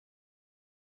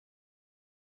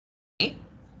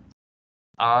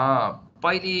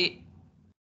पहिले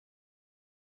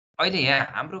अहिले यहाँ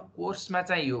हाम्रो कोर्समा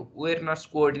चाहिँ यो अवेरनेस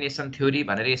कोअर्डिनेसन थ्योरी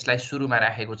भनेर यसलाई सुरुमा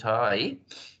राखेको छ है।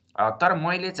 तर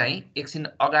मैले चाहिँ एकछिन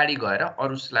अगाडि गएर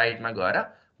अरु स्लाइडमा गएर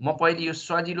म पहिले यो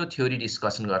सजिलो थ्योरी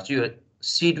डिस्कसन गर्छु, यो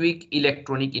सिडविक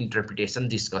इलेक्ट्रोनिक इन्टरप्रिटेसन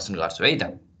डिस्कसन गर्छु है त।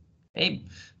 है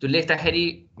त्यो लेख्दाखेरि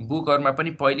बुकहरुमा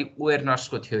पनि पहिले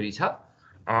अवेरनेसको थ्योरी छ,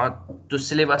 त्यो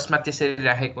सिलेबसमा त्यसरी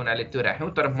राखेको हुनाले त्यो राख्यौं।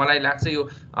 तर मलाई लाग्छ यो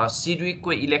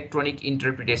सिडविकको इलेक्ट्रोनिक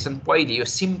इन्टरप्रिटेसन पहिले यो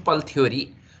सिम्पल थ्योरी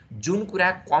जुन कुरा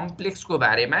कम्प्लेक्सको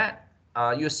बारेमा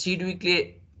यो सिडविकले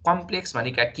कम्प्लेक्स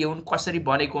भनेका के हुन्, कसरी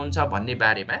बनेको हुन्छ भन्ने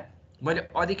बारेमा मैले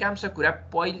अधिकांश कुरा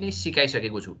पहिले नै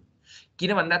सिकाइसकेको छु।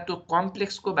 किन भन्दा त्यो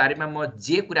कम्प्लेक्सको बारेमा म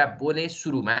जे कुरा बोले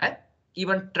सुरुमा,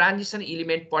 इभन ट्रान्जिसन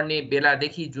एलिमेन्ट पढ्ने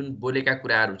बेलादेखि जुन बोलेका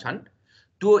कुराहरू छन्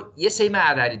त्यो यसैमा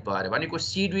आधारित भएर, भनेको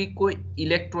सिडविकको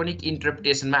इलेक्ट्रोनिक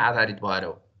इन्टरप्रिटेसनमा आधारित भएर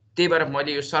हो। त्यही भएर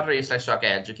मैले यो सर यसलाई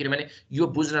सकाइहाल्छु, किनभने यो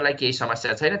बुझ्नलाई केही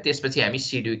समस्या छैन। त्यसपछि हामी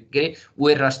सिडविक के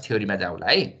अवेरनेस थ्योरीमा जाउँला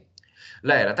है।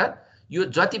 ल हेर त, यो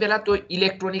जति बेला त्यो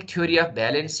इलेक्ट्रोनिक थ्योरी अफ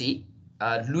भ्यालेन्सी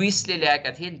लुइसले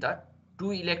ल्याएका थिए नि त,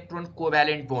 टु इलेक्ट्रोन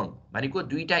कोभ्यालेन्ट बोन्ड भनेको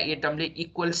दुईटा एटमले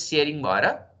इक्वल शेयरिङ भएर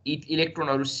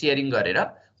इलेक्ट्रोनहरू शेयरिङ गरेर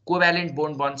कोभ्यालेन्ट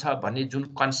बोन्ड बन्छ भन्ने जुन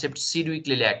कन्सेप्ट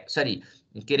सिडविकले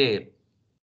के रे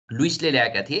लुइसले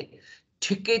ल्याएका थिए,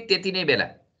 ठिक्कै त्यति नै बेला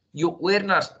यो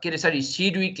अवेरनेस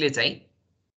सिडविकले चाहिँ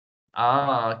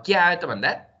के आयो त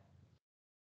भन्दा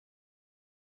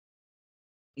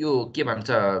यो के भन्छ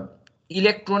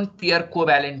इलेक्ट्रोन पेयर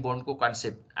कोभ्यालेन्ट बोन्डको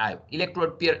कन्सेप्ट आयो। इलेक्ट्रोन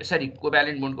पेयर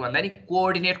कोभ्यालेन्ट बोन्डको भन्दा नि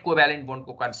कोअर्डिनेट कोभ्यालेन्ट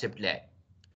बोन्डको कन्सेप्ट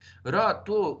ल्यायो। र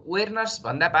त्यो अवेरनेस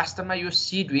भन्दा वास्तवमा यो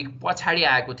सिडविक पछाडि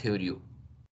आएको थ्योरी हो।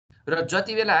 र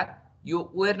जति बेला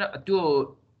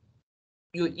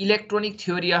यो इलेक्ट्रोनिक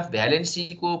थ्योरी अफ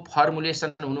भ्यालेन्सीको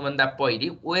फर्मुलेसन हुनुभन्दा पहिले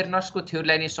अवेरनेसको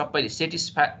थ्योरीलाई नै सबैले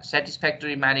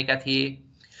सेटिस्फ्याक्टरी मानेका थिए।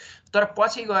 तर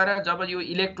पछि गएर जब यो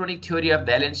इलेक्ट्रोनिक थ्योरी अफ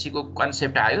भ्यालेन्सीको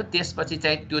कन्सेप्ट आयो, त्यसपछि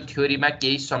चाहिँ त्यो थ्योरीमा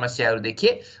केही समस्याहरू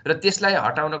देखिए र त्यसलाई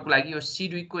हटाउनको लागि यो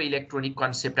सिडविकको इलेक्ट्रोनिक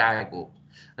कन्सेप्ट आएको।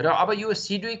 र अब यो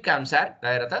सिडविकका अनुसार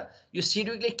हेर त, यो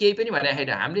सिडविकले केही पनि भने हैन,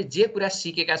 हामीले जे कुरा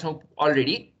सिकेका छौं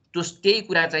अलरेडी त्यही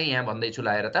कुरा चाहिँ यहाँ भन्दैछु। ल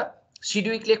हेर त,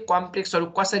 सिडविकले कम्प्लेक्सहरू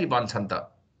कसरी बन्छन् त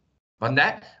भन्दा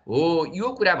हो यो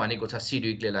कुरा भनेको छ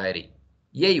सिडविकले। ल हेरी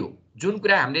यही हो जुन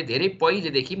कुरा हामीले धेरै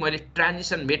पहिलेदेखि मैले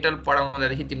ट्रान्जिसन मेटल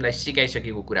पढाउँदादेखि तिमीलाई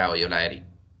सिकाइसकेको कुरा हो यो। ल हेरी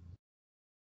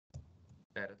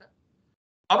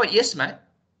अब यसमा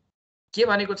के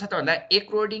भनेको छ त भन्दा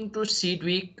according to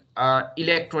Sidgwick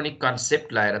electronic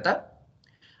concept, ल हेर त,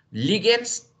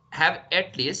 लिगेन्ड्स have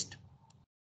at least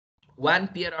one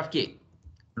pair of के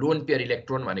लोन पेयर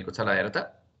इलेक्ट्रोन भनेको छ। ल हेर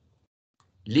त,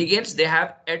 लिगेन्ड्स they have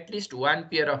at least one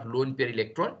pair of lone pair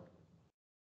electron.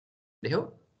 देखो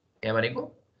यहाँ भनेको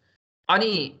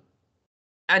अनि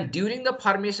and during the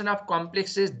formation of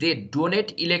complexes they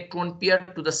donate electron pair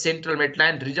to the central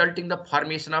midline, resulting the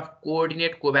formation of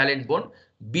coordinate covalent bond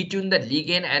between the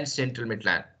ligand and central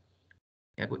midline.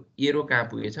 यहाँको arrow कहाँ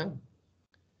पुगेछ?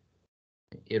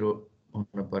 Arrow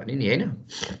हुन पर्ने नि हैन?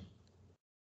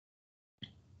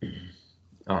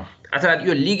 अच्छा,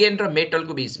 यो लिगेन्ड र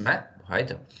मेटलको बीचमा है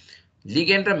त,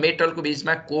 लिगेन्ड र मेटलको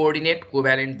बीचमा कोअर्डिनेट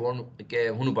कोभ्यालेन्ट बोन्ड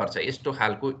हुनुपर्छ। यस्तो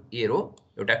खालको एरो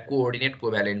एउटा कोअर्डिनेट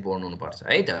कोभ्यालेन्ट बोन्ड हुनुपर्छ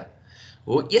है त।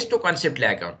 हो यस्तो कन्सेप्ट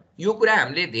ल्याएका हुन्। यो कुरा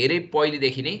हामीले धेरै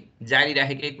पहिलेदेखि नै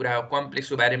जानिराखेकै कुरा हो।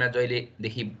 कम्प्लेक्सको बारेमा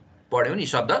जहिलेदेखि पढ्यौं नि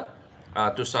शब्द,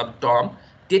 त्यो सब टर्म,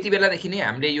 त्यति बेलादेखि नै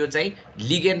हामीले यो चाहिँ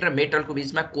लिगेन्ड र मेटलको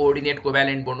बीचमा कोअर्डिनेट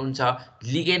कोभ्यालेन्ट बोन्ड हुन्छ।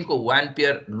 लिगेन्डको वन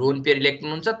पेयर लोन पेयर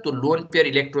इलेक्ट्रोन हुन्छ, त्यो लोन पेयर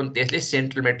इलेक्ट्रोन त्यसले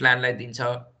सेन्ट्रल मेटलाइनलाई दिन्छ,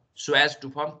 so as to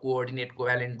form coordinate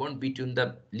covalent bond between the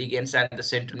ligands and the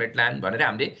central midline भनेर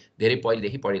हामीले धेरै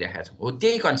पहिलेदेखि पढिरहेका छौं। हो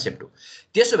त्यही कन्सेप्ट हो।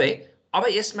 त्यसो भए अब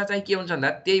यसमा चाहिँ के हुन्छ भन्दा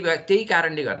त्यही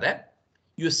कारणले गर्दा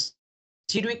यो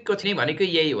सिडविकको थिनी भनेको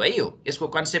यही हो है। यो यसको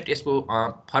कन्सेप्ट, यसको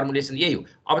फर्मुलेसन यही हो।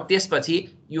 अब त्यसपछि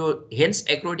यो hence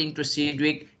according to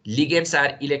Sidgwick लिगेन्ड्स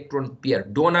are electron pair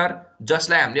donor,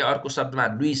 जसलाई हामीले अर्को शब्दमा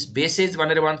लुइस बेसेज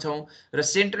भनेर भन्छौं, र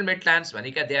सेन्ट्रल मेटलाइन्स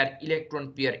भनेका they are electron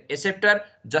pair acceptor,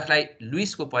 जसलाई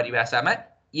लुइसको परिभाषामा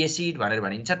एसिड भनेर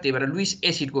भनिन्छ। त्यही भएर लुइस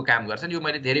एसिडको काम गर्छन्। यो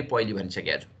मैले धेरै पहिले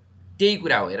भनिसकेको छु। त्यही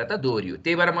कुरा हो, हेर त, दोहोरियो।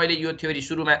 त्यही भएर मैले यो थ्योरी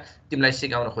सुरुमा तिमीलाई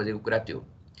सिकाउन खोजेको कुरा त्यो।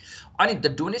 अनि the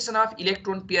donation of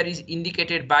electron pair is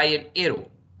इन्डिकेटेड by an arrow,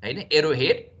 हैन, arrow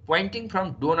head pointing from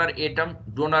donor atom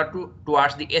donor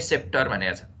towards the acceptor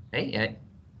भनेको छ है। यहाँ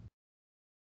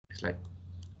यसलाई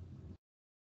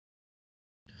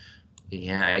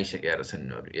यहाँ आइसकेको छ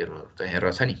नि एरो त, यहाँ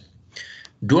रहेछ नि,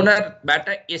 डोनरबाट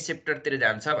एक्सेप्टरतिर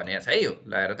जान्छ भनेको छ है यो।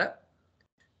 ल हेर त,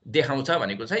 देखाउँछ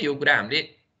भनेको छ। यो कुरा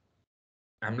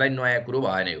हामीलाई नयाँ कुरो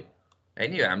भएन यो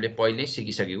हैन, यो हामीले पहिले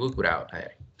सिकिसकेको कुरा हो।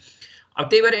 अब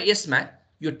त्यही भएर यसमा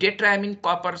यो टेट्रामिन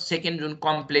कपर सेकेन्ड जुन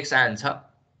कम्प्लेक्स आयन छ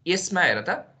यसमा हेर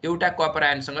त एउटा कपर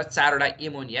आयनसँग 4 वटा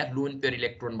एमोनिया लोन पेयर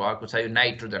इलेक्ट्रोन भएको छ यो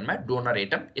नाइट्रोजनमा डोनर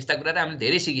एटम। यस्ता कुरा त हामीले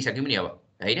धेरै सिकिसक्यौँ नि अब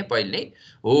हैन पहिले नै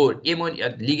हो। एमोनिया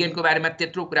लिगेन्डको बारेमा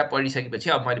त्यत्रो कुरा पढिसकेपछि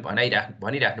अब मैले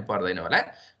भनिराख्नु पर्दैन होला।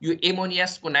 यो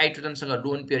एमोनियासको नाइट्रोजनसँग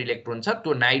लोन पेयर इलेक्ट्रोन छ,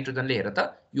 त्यो नाइट्रोजनले हेर त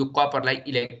यो कपरलाई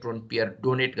इलेक्ट्रोन पेयर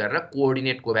डोनेट गरेर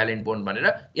कोअर्डिनेट कोभ्यालेन्ट बोन्ड बनेर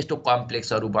यस्तो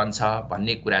कम्प्लेक्सहरू बन्छ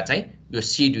भन्ने कुरा चाहिँ यो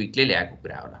सिडविकले ल्याएको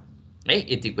कुरा होला है।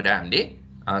 यति कुरा हामीले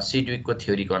सिडविकको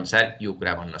थ्योरीको अनुसार यो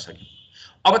कुरा भन्न सक्यौँ।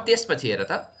 अब त्यसपछि हेर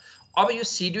त अब यो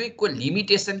सिडविकको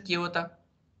लिमिटेसन के हो त?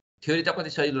 थ्योरी त कति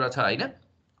सजिलो रहेछ हैन।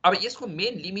 अब यसको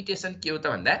मेन लिमिटेसन के हो त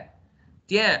भन्दा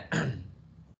त्यहाँ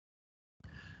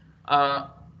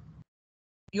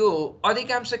यो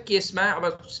अधिकांश केसमा अब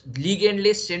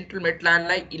लिगेन्डले सेन्ट्रल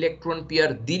मेटललाई इलेक्ट्रोन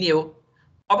पेयर दिने हो।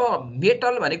 अब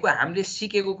मेटल भनेको हामीले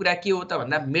सिकेको कुरा के हो त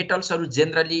भन्दा मेटल्सहरू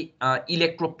जेनरली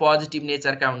इलेक्ट्रोपोजिटिभ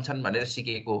नेचरका हुन्छन् भनेर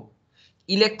सिकेको।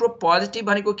 इलेक्ट्रोपोजिटिभ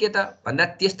भनेको के त भन्दा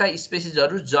त्यस्ता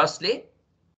स्पेसिसहरू जसले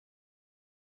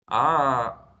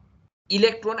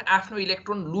इलेक्ट्रोन आफ्नो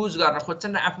इलेक्ट्रोन लुज गर्न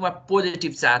खोज्छन् र आफूमा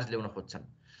पोजिटिभ चार्ज ल्याउन खोज्छन्।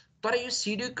 तर यो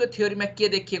सिडविकको थ्योरीमा के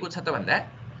देखिएको छ त भन्दा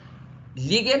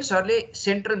लिगेन्ड्सहरूले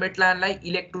सेन्ट्रल मेटललाई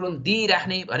इलेक्ट्रोन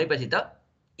दिइराख्ने भनेपछि त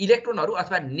इलेक्ट्रोनहरू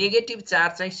अथवा नेगेटिभ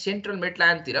चार्ज चाहिँ सेन्ट्रल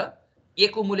मेटलतिर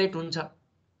एकुमुलेट हुन्छ,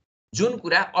 जुन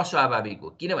कुरा अस्वाभाविक हो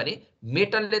किनभने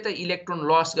मेटलले त इलेक्ट्रोन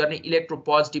लस गर्ने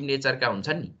इलेक्ट्रोपोजिटिभ नेचरका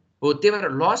हुन्छन् नि हो। त्यही भएर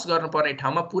लस गर्नुपर्ने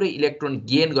ठाउँमा पुरै इलेक्ट्रोन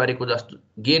गेन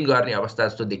गर्ने अवस्था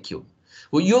जस्तो देखियो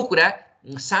हो। यो कुरा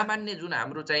सामान्य जुन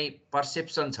हाम्रो चाहिँ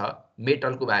पर्सेप्सन छ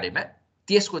मेटलको बारेमा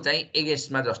त्यसको चाहिँ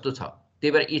एगेन्स्टमा जस्तो छ।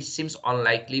 त्यही भएर इट सिम्स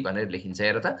अनलाइकली भनेर लेखिन्छ।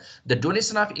 हेर त the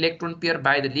donation of electron pair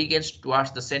by the लिगेन्ड्स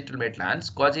towards the central metal ions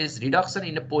causes reduction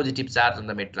in the positive charge on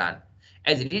the metal ion.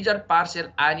 As a result, partial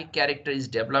ionic character is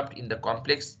developed in the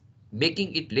complex,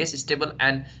 making it less stable,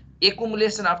 and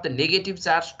accumulation of the negative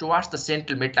charge towards the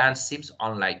central metal ion seems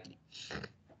unlikely.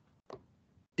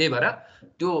 त्यही भएर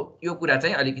त्यो यो कुरा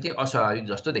चाहिँ अलिकति अस्वाभाविक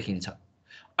जस्तो देखिन्छ।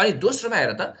 अनि दोस्रोमा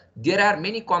हेर त there are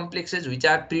many complexes which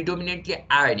are predominantly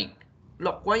ionic.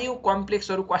 ल कयौं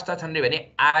कम्प्लेक्सहरू कस्ता छन् भने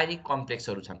आयोनिक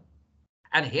कम्प्लेक्सहरू छन्।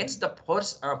 And hence the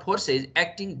forces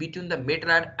acting between the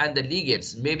metal ion and the ligands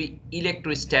may be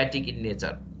electrostatic in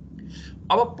nature.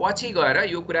 अब पछि गएर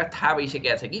यो कुरा थाहा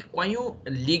भइसकेको छ कि कयौं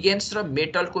लिगेन्ड्स र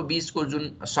मेटलको बीचको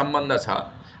जुन सम्बन्ध छ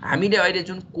हामीले अहिले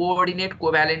जुन कोअर्डिनेट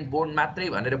कोभ्यालेन्ट बोन्ड मात्रै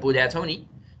भनेर बुझेका छौं नि,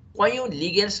 कयौं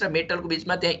लिगेन्ड्स र मेटलको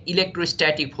बीचमा त्यहाँ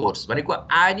इलेक्ट्रोस्ट्याटिक फोर्स भनेको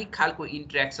आयोनिक खालको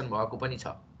इन्टरेक्सन भएको पनि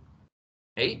छ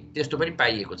है, त्यस्तो पनि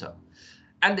पाइएको छ।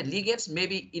 And the ligands may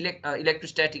be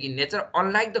electrostatic in nature,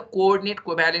 unlike the coordinate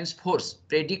covalence force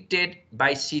predicted by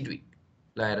Sidgwick.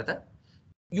 ल हेर त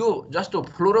यो जस्तो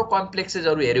फ्लोरो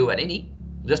कम्प्लेक्सेसहरू हेर्यो भने नि,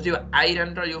 जस्तो यो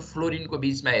आइरन र यो फ्लोरिनको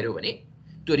बीचमा हेर्यो भने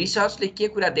त्यो रिसर्चले के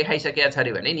कुरा देखाइसकेको छ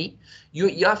अरे भने नि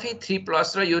यो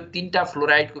Fe3+ र यो तीनटा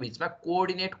फ्लोराइडको बीचमा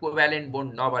कोअर्डिनेट कोभ्यालेन्ट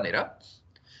बोन्ड नबनेर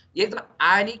एकदम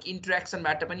आयोनिक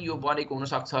इन्टरेक्सनबाट पनि यो बनेको हुन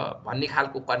सक्छ भन्ने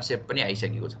खालको कन्सेप्ट पनि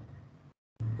आइसकेको छ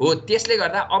हो। त्यसले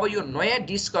गर्दा अब यो नयाँ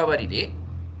डिस्कभरीले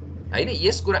हैन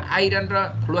यस कुरा आइरन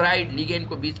र फ्लोराइड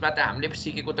लिगेन्डको बीचमा त हामीले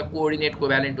सिकेको त कोअर्डिनेट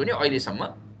कोभ्यालेन्ट हो नि अहिलेसम्म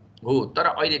हो, तर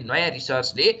अहिले नयाँ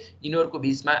रिसर्चले यिनीहरूको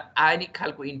बीचमा आयोनिक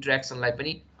खालको इन्टरेक्सनलाई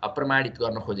पनि प्रमाणित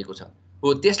गर्न खोजेको छ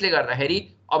हो। त्यसले गर्दाखेरि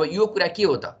अब यो कुरा के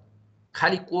हो त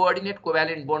खाली कोअर्डिनेट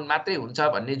कोभ्यालेन्ट बोन्ड मात्रै हुन्छ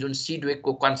भन्ने जुन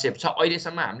सिडविकको कन्सेप्ट छ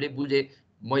अहिलेसम्म हामीले बुझे,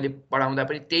 मैले पढाउँदा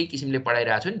पनि त्यही किसिमले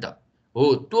पढाइरहेको छु नि त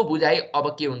हो। त्यो बुझाइ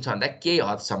अब के हुन्छ भन्दा केही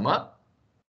हदसम्म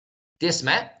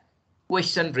त्यसमा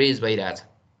क्वेसन रेज भइरहेछ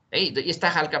है। यस्ता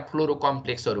खालका फ्लोरो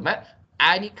कम्प्लेक्सहरूमा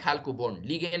आयोनिक खालको बोन्ड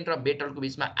लिगेन्ड र मेटलको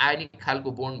बीचमा आयोनिक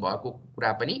खालको बोन्ड भएको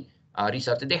कुरा पनि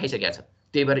रिसर्चले देखाइसकेको छ।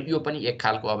 त्यही भएर यो पनि एक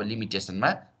खालको अब लिमिटेसनमा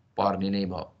पर्ने नै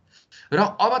भयो। र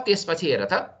अब त्यसपछि हेर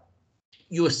त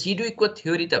यो सिडविकको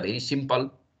थ्योरी त भेरी सिम्पल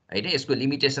हैन, यसको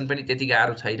लिमिटेसन पनि त्यति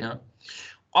गाह्रो छैन।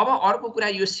 अब अर्को कुरा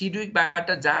यो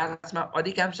सिडविकबाट जाँचमा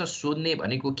अधिकांश सोध्ने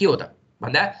भनेको के हो त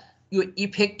भन्दा यो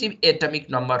effective atomic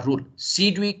number rule,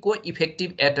 सिडविकको effective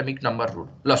atomic number rule.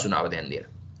 ल सुन अब ध्यान दिएर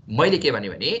मैले के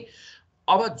भने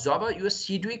अब जब यो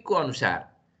सिडविकको अनुसार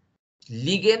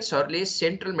लिगेन्ड्सहरूले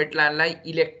सेन्ट्रल मेटललाई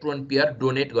इलेक्ट्रोन पेयर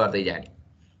डोनेट गर्दै जाने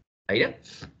हैन।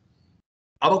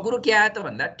 अब कुरो के आयो त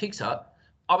भन्दा ठिक छ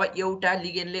अब एउटा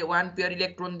लिगेन्डले 1 पेयर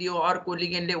इलेक्ट्रोन दियो, अर्को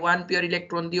लिगेन्डले 1 पेयर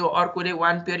इलेक्ट्रोन दियो, अर्कोले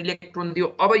 1 पेयर इलेक्ट्रोन दियो।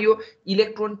 अब यो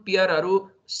इलेक्ट्रोन पेयरहरू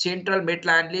सेन्ट्रल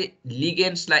मेटलले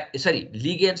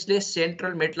लिगेन्ड्सले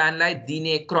सेन्ट्रल मेटललाई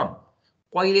दिने क्रम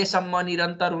कहिलेसम्म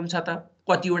निरन्तर हुन्छ त?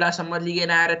 कतिवटासम्म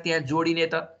लिगेन्ड आएर त्यहाँ जोडिने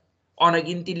त?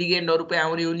 अनगिन्ती लिगेन्डहरू पो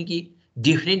आउने हुन् कि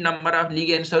डिफरेन्ट नम्बर अफ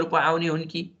लिगेन्ड्सहरू पो आउने हुन्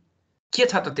कि के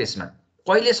छ त त्यसमा?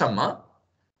 कहिलेसम्म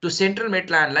त्यो सेन्ट्रल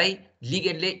मेटललाई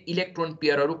लिगेन्डले इलेक्ट्रोन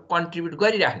पेयरहरू कन्ट्रिब्युट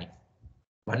गरिराख्ने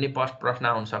भन्ने प्रश्न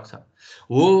आउन सक्छ।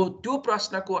 हो, त्यो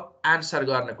प्रश्नको आन्सर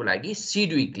गर्नको लागि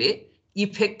सिडविकले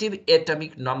इफेक्टिभ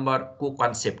एटमिक नम्बरको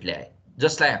कन्सेप्ट ल्याए,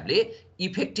 जसलाई हामीले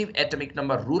इफेक्टिभ एटमिक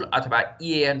नम्बर रुल अथवा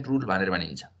EAN रुल भनेर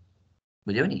भनिन्छ।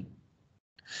 बुझ्यौ नि?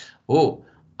 हो,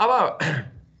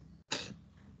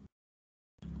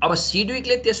 अब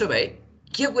सिडविकले त्यसो भए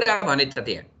के कुरा भने त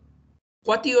त्यहाँ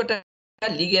कतिवटा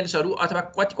लिगेन्ड्सहरू अथवा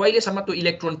कहिलेसम्म त्यो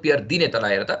इलेक्ट्रोन पेयर दिने त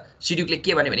हेर त। सिडविकले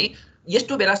के भने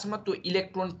यस्तो बेलासम्म त्यो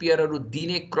इलेक्ट्रोन पेयरहरू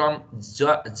दिने क्रम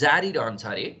जारी रहन्छ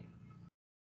अरे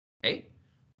है।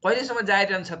 कहिलेसम्म जारी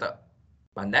रहन्छ त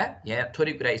भन्दा यहाँ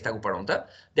थोरै कुरा यस्ताको पढौँ त।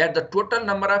 That the total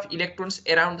number of electrons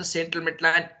around the central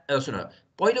metal सुन,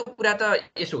 पहिलो कुरा त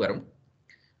यसो गरौँ,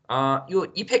 यो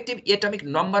इफेक्टिभ एटमिक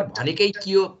नम्बर भनेकै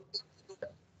के हो?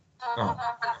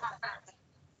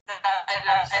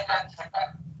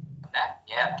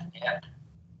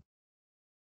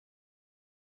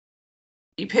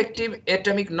 इफेक्टिभ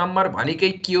एटमिक नम्बर भनेकै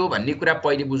के हो भन्ने कुरा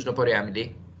पहिले बुझ्नु पर्यो हामीले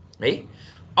है।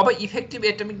 अब इफेक्टिभ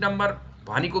एटमिक नम्बर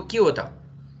भनेको के हो त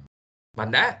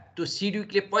भन्दा त्यो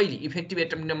सिडविकले पहिले इफेक्टिभ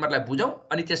एटमिक नम्बरलाई बुझौँ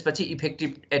अनि त्यसपछि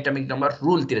इफेक्टिभ एटमिक नम्बर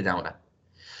रुलतिर जाउँला।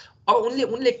 अब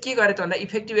उनले के गरे त भन्दा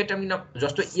इफेक्टिभ एटमिक नम्बर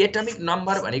जस्तो एटमिक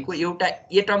नम्बर भनेको एउटा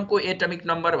एटमको एटमिक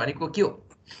नम्बर भनेको के हो?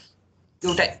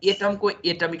 एउटा एटमको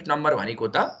एटमिक नम्बर भनेको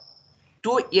त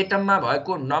त्यो एटममा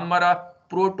भएको नम्बर अफ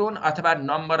प्रोटोन अथवा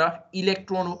नम्बर अफ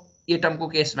इलेक्ट्रोन हो एटमको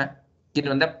केसमा, किन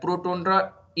भन्दा प्रोटोन र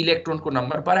इलेक्ट्रोनको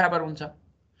नम्बर बराबर हुन्छ।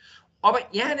 अब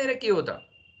यहाँनिर के हो त?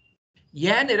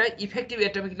 यहाँनिर इफेक्टिभ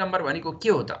एटमिक नम्बर भनेको के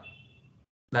हो त?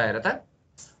 ल हेर त।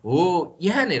 हो,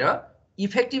 यहाँनिर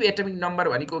इफेक्टिभ एटमिक नम्बर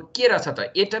भनेको के रहेछ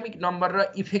त? एटमिक नम्बर र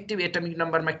इफेक्टिभ एटमिक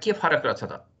नम्बरमा के फरक रहेछ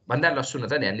त भन्दा ल सुन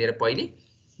त ध्यान दिएर। पहिले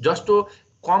जस्तो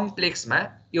कम्प्लेक्समा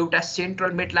एउटा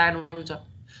सेन्ट्रल मेटल आयन हुन्छ,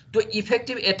 त्यो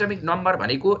इफेक्टिभ एटमिक नम्बर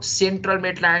भनेको सेन्ट्रल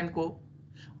मेटल आयनको।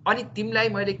 अनि तिमीलाई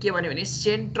मैले के भने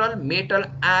सेन्ट्रल मेटल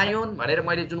आयोन भनेर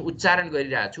मैले जुन उच्चारण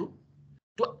गरिरहेको छु,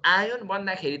 त्यो आयोन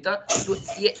बन्दाखेरि त त्यो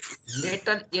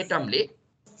मेटल एटमले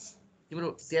तिम्रो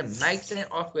त्यहाँ माइक चाहिँ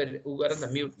अफ गरेर उ गर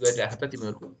न, म्युट गरिराख त,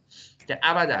 तिमीहरूको त्यहाँ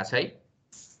आवाज आछ है।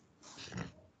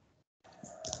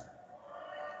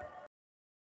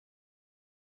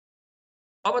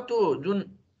 अब त्यो जुन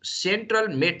सेन्ट्रल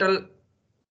मेटल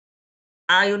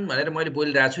आयोन भनेर मैले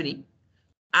बोलिरहेको छु नि,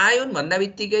 आयोन भन्दा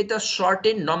बित्तिकै त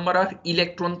सर्टेन नम्बर अफ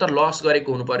इलेक्ट्रोन त लस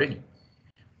गरेको हुनु पर्यो नि।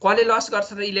 कसले लस गर्छ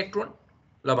त इलेक्ट्रोन?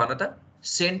 ल भन त।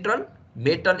 सेन्ट्रल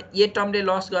मेटल एटमले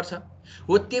लस गर्छ।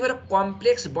 हो, त्यही भएर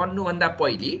कम्प्लेक्स बन्नुभन्दा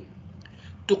पहिले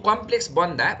त्यो कम्प्लेक्स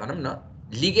बन्दा भनौँ न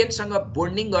लिगेन्डसँग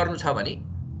बोन्डिङ गर्नु छ भने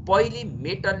पहिले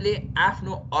मेटलले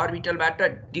आफ्नो अर्बिटलबाट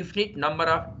definite number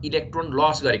of electron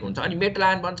loss गरेको हुन्छ अनि मेटल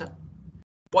आयन बन्छ।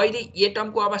 पहिले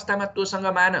एटमको अवस्थामा तोसँग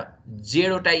मान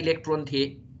जेडवटा इलेक्ट्रोन थिए,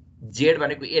 जेड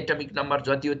भनेको एटमिक नम्बर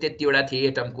जति हो त्यतिवटा थिए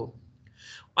एटमको।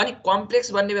 अनि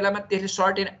कम्प्लेक्स बन्ने बेलामा त्यसले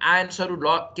सर्टेन आयन्सहरू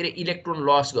के अरे इलेक्ट्रोन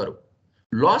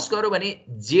लस गर्यो भने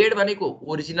जेड भनेको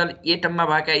ओरिजिनल एटममा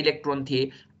भएका इलेक्ट्रोन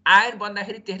थिए, आयन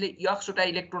बन्दाखेरि त्यसले यक्सवटा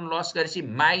इलेक्ट्रोन लस गरेपछि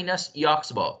माइनस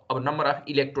यक्स भयो। अब नम्बर अफ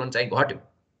इलेक्ट्रोन चाहिँ घट्यो,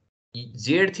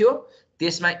 जेड थियो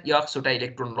त्यसमा यक्सवटा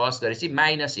इलेक्ट्रोन लस गरेपछि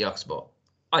माइनस यक्स भयो।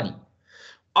 अनि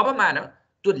अब मान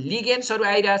त्यो लिगेन्ड्सहरू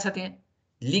आइरहेछ, त्यहाँ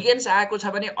लिगेन्ड्स आएको छ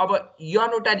भने अब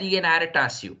यनवटा लिगेन्ड आएर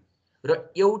टाँसियो र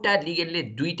एउटा लिगेन्डले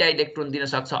दुईटा इलेक्ट्रोन दिन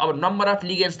सक्छ। अब नम्बर अफ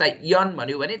लिगेन्ड्सलाई यन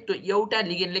भन्यो भने त्यो एउटा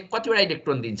लिगेन्डले कतिवटा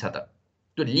इलेक्ट्रोन दिन्छ त?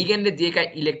 त्यो लिगेन्डले दिएका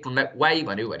इलेक्ट्रोनलाई वाइ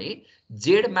भन्यो भने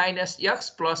Z minus x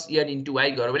plus N into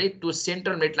why गर्यो भने त्यो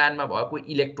सेन्ट्रल मेटलायनमा भएको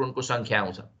इलेक्ट्रोनको सङ्ख्या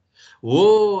आउँछ। हो,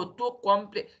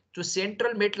 त्यो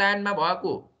सेन्ट्रल मेटलायनमा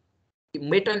भएको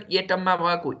मेटल एटममा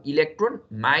भएको इलेक्ट्रोन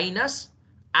माइनस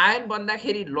आयन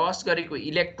बन्दाखेरि लस गरेको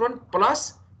इलेक्ट्रोन प्लस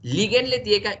लिगेन्डले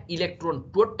दिएका इलेक्ट्रोन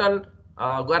टोटल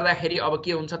गर्दाखेरि अब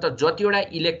के हुन्छ त? जतिवटा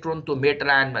इलेक्ट्रोन त्यो मेटल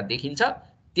आयनमा देखिन्छ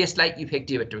त्यसलाई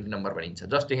इफेक्टिभ एटमिक नम्बर भनिन्छ।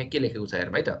 जस्तो यहाँ के लेखेको छ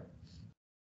हेर्नु है त।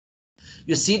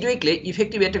 यो सिडविकले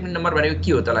इफेक्टिभ एटमिक नम्बर भनेको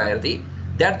के हो त? ल हेर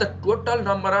त। That the total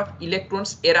number of electrons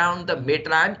around the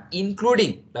metal ion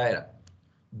including ल हेर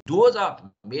those of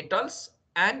metals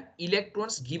and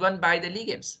electrons given by the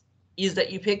ligands is the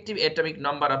effective atomic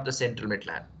number of the central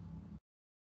metal ion.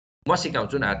 म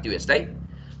सिकाउँछु न त्यो यसलाई।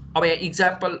 अब यहाँ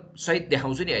इक्जाम्पल सहित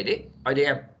देखाउँछु नि। अहिले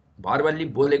यहाँ भर्बल्ली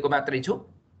बोलेको मात्रै छु।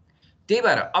 त्यही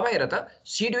भएर अब हेर त,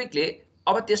 सिडविकले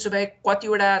अब त्यसो भए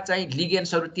कतिवटा चाहिँ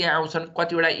लिगेन्ड्सहरू त्यहाँ आउँछन्,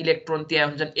 कतिवटा इलेक्ट्रोन त्यहाँ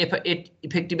हुन्छन्,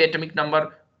 इफेक्टिभ एटमिक नम्बर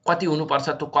कति हुनुपर्छ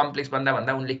त्यो कम्प्लेक्स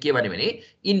भन्दा उनले के भन्यो भने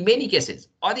इन मेनी केसेस,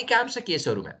 अधिकांश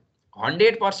केसहरूमा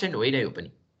 100% होइन यो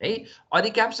पनि है,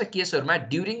 अधिकांश केसहरूमा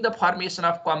during the formation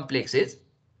of complexes,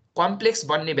 complex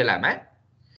बन्ने बेलामा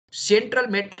central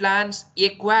metal ions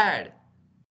acquired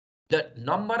the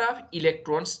number of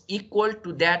electrons equal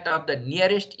to that of the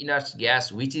nearest inert gas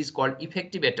which is called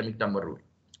effective atomic number rule.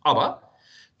 अब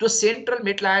त्यो सेन्ट्रल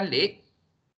मेटल आयनले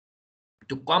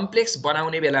त्यो complex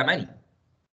बनाउने बेलामा नि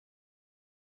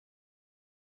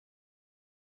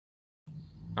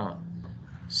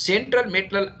central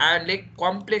metal आयनले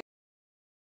complex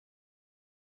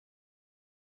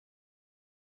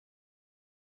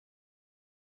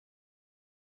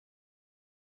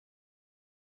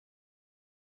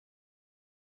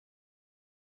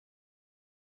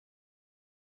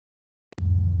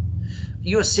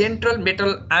यो central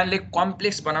metal आयनले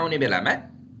complex बनाउने बेलामा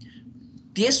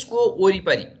त्यसको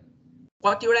वरिपरि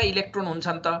कतिवटा इलेक्ट्रोन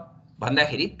हुन्छन् त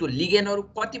भन्दाखेरि त्यो लिगेन्डहरु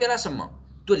कति बेलासम्म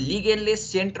त्यो लिगेन्डले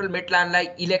सेन्ट्रल मेटल आयनलाई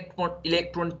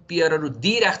इलेक्ट्रोन पेयरहरु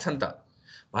दिइराख्छन् त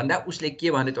भन्दा उसले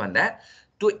के भन्यो त भन्दा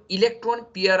त्यो इलेक्ट्रोन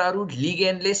पेयरहरु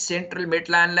लिगेन्डले सेन्ट्रल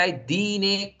मेटल आयनलाई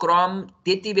दिने क्रम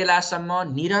त्यति बेलासम्म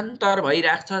निरन्तर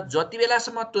भइराख्छ जति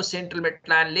बेलासम्म त्यो सेन्ट्रल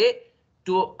मेटल आयनले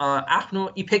त्यो आफ्नो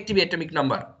effective atomic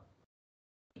number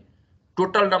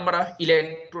total number of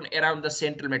electron around the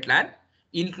central metal ion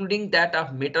including that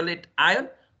of metallic ion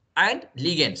and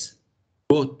ligands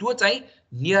हो त्यो चाहिँ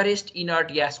नियरेस्ट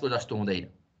इनर्ट ग्यासको जस्तो हुँदैन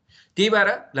त्यही भएर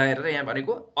लगेर यहाँ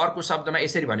भनेको अर्को शब्दमा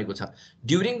यसरी भनेको छ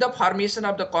during the formation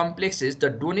of the complexes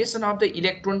the donation of the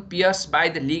electron pairs by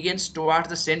the लिगेन्ड्स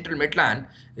towards the central metal ion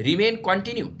remain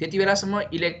continue त्यति बेलासम्म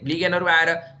लिगेन्डहरु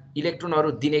आएर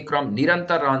इलेक्ट्रोनहरु दिने क्रम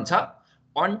निरन्तर रहन्छ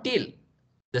until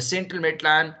the central metal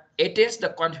ion attains the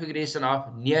configuration of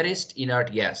nearest inert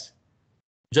gas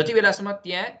जति बेलासम्म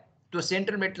त्यहाँ त्यो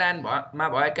सेन्ट्रल मेटल आयनमा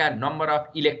भएका नम्बर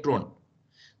अफ इलेक्ट्रोन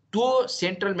त्यो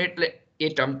सेन्ट्रल मेटल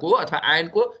एटमको अथवा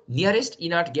आयनको नियरेस्ट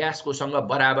इनर्ट ग्यासको सँग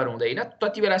बराबर हुँदैन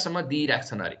त्यति बेलासम्म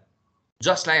दिइराख्छन् अरे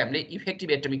जसलाई हामीले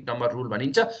इफेक्टिभ एटमिक नम्बर रुल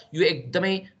भनिन्छ यो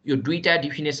एकदमै यो दुईटा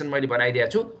डेफिनेसन मैले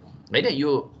बनाइदिएको छु हैन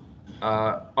यो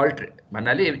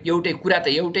भन्नाले एउटै कुरा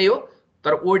त एउटै हो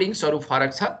तर वर्डिङ्सहरु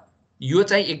फरक छ यो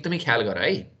चाहिँ एकदमै ख्याल गर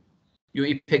है यो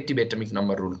इफेक्टिभ एटमिक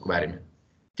नम्बर रुलको बारेमा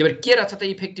त्यही भएर के रहेछ त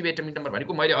इफेक्टिभ एटमिक नम्बर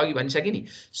भनेको मैले अघि भनिसके नि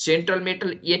सेन्ट्रल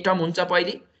मेटल एटम हुन्छ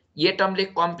पहिले एटमले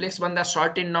कम्प्लेक्स भन्दा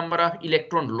certain number of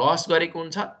electron loss गरेको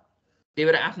हुन्छ त्यही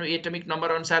भएर आफ्नो एटमिक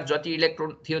नम्बर अनुसार जति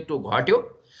इलेक्ट्रोन थियो त्यो घट्यो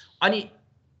अनि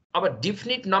अब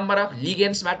डिफिनिट नम्बर अफ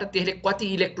लिगेन्ड्सबाट त्यसले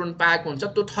कति इलेक्ट्रोन पाएको हुन्छ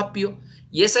त्यो थपियो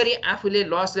यसरी आफूले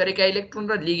लस गरेका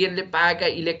इलेक्ट्रोन र लिगेन्डले पाएका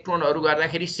इलेक्ट्रोनहरु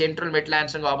गर्दाखेरि सेन्ट्रल मेटल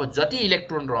आयनसँग अब जति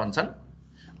इलेक्ट्रोन रहन्छन्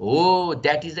हो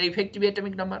that is the effective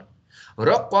atomic number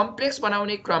र कम्प्लेक्स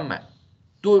बनाउने क्रममा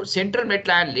त्यो सेन्ट्रल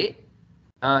मेटल आयनले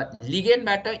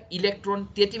लिगेन्डबाट इलेक्ट्रोन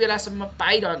त्यति बेलासम्म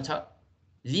पाइरहन्छ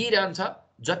लिइरहन्छ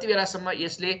जति बेलासम्म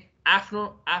यसले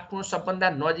आफ्नो सबभन्दा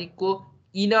नजिकको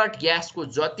इनर्ट ग्यासको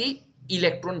जति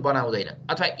इलेक्ट्रोन बनाउँदैन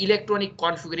अथवा इलेक्ट्रोनिक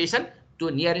कन्फिगरेसन त्यो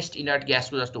नियरेस्ट इनर्ट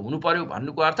ग्यासको जस्तो हुनु पर्यो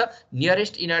भन्नुको अर्थ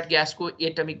नियरेस्ट इनर्ट ग्यासको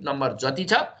एटमिक नम्बर जति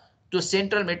छ त्यो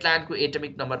सेन्ट्रल मेटल आयनको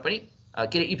एटमिक नम्बर पनि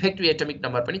के रे इफेक्टिभ एटमिक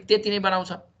नम्बर पनि त्यति नै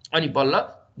बनाउँछ अनि बल्ल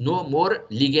no more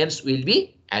लिगेन्ड्स will be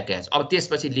attach अब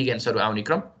त्यसपछि लिगेन्ड्सहरु आउने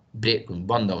क्रम ब्रेक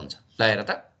बन्द हुन्छ ल हेर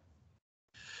त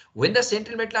when the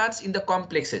central metal ions in the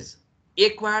complexes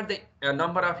acquire the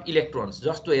number of electrons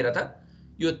जस्तो हेर त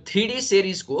यो 3D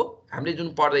series को हामीले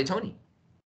जुन पढ्दै छौ नि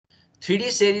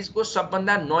 3D series को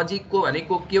सबभन्दा नजिकको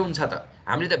भनेको के हुन्छ त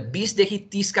हामीले त 20 देखि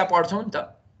 30 का पढ्छौं नि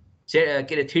त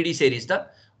के रे 3D series त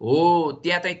हो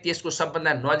त्यहाँ चाहिँ त्यसको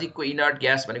सबभन्दा नजिकको इनर्ट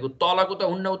ग्यास भनेको तलको त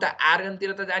हुन्न उता आर्गन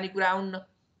तिर त जाने कुरा आउन्न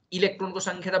इलेक्ट्रोनको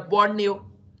संख्या त बढ्ने हो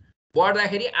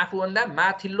बढ्दाखेरि आफूभन्दा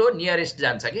माथिल्लो नियरेस्ट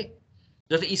जान्छ के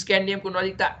जस्तो स्क्यान्डियमको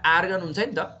नजिक त आर्गन हुन्छ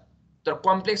नि त तर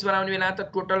कम्प्लेक्स बनाउने बेला त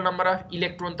टोटल नम्बर अफ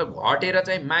इलेक्ट्रोन त घटेर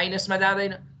चाहिँ माइनसमा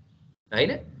जाँदैन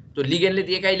हैन त्यो लिगेन्डले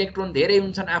दिएका इलेक्ट्रोन धेरै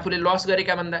हुन्छन् आफूले लस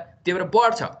गरेका भन्दा त्यही भएर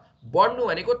बढ्छ बढ्नु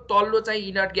भनेको तल्लो चाहिँ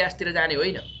इनर्ट ग्यासतिर जाने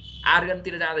होइन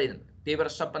आर्गनतिर जाँदैन त्यही भएर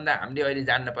सबभन्दा हामीले अहिले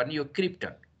जान्न पर्ने यो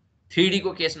क्रिप्टन 3D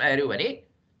को केसमा हेर्यो भने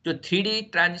त्यो 3D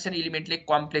ट्रान्जिसन एलिमेन्टले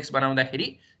कम्प्लेक्स बनाउँदाखेरि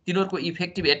तिनीहरुको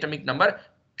इफेक्टिभ एटमिक नम्बर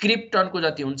क्रिप्टनको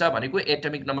जति हुन्छ भनेको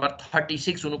एटमिक नम्बर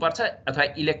 36 हुनुपर्छ अथवा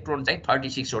इलेक्ट्रोन चाहिँ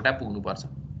 36 वटा पुग्नुपर्छ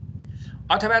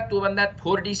अथवा त्यो भन्दा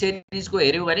 4D सिरिजको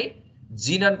हेर्यो भने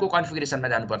जिननको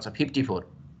कन्फिगरेसनमा जानुपर्छ 54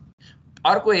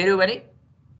 अर्को हेर्यो भने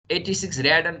 86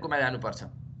 र्याडनकोमा जानुपर्छ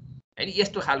हैन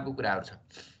यस्तो खालको कुराहरु छ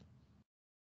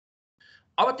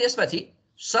अब त्यसपछि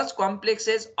सच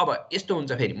कम्प्लेक्सेस अब यस्तो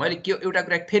हुन्छ फेरि मैले के एउटा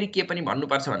कुरा फेरि के पनि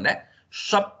भन्नुपर्छ भन्दा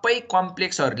सबै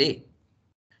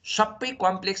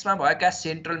कम्प्लेक्समा भएका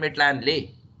सेन्ट्रल मेटल आयनले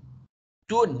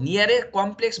त्यो नियरेस्ट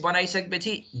कम्प्लेक्स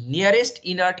बनाइसकेपछि nearest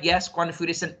inert gas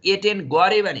configuration attain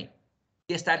गरे भने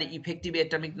त्यसताले इफेक्टिभ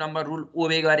एटमिक नम्बर रुल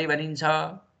ओबे गरे भनिन्छ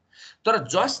तर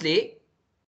जसले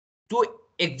त्यो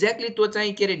एक्ज्याक्टली त्यो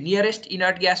चाहिँ के रे nearest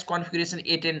inert gas configuration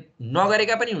attain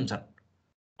नगरेका पनि हुन्छन्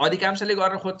अधिकांशले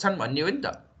गर्न खोज्छन् भन्ने हो नि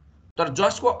त तर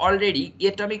जसको अलरेडी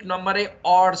एटमिक नम्बरै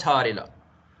अड छ अरे ल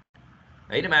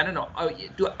हैन मान्नु न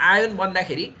त्यो ion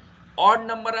बन्दाखेरि odd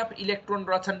number of electron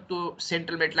रहछन् त्यो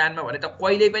सेन्ट्रल मेटलाइनमा भने त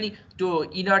कहिल्यै पनि त्यो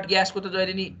इनर्ट ग्यासको त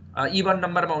जहिले नि इभन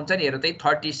नम्बरमा हुन्छ नि हेर त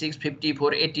 36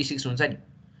 54 86 हुन्छ नि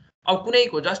अब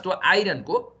कुनैको जस्तो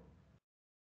आइरनको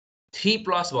 3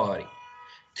 प्लस भयो अरे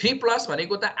 3 प्लस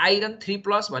भनेको त आइरन 3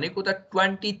 प्लस भनेको त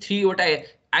 23 वटा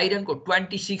आइरनको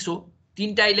 26 हो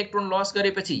तीनटा इलेक्ट्रोन लस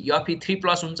गरेपछि Fe 3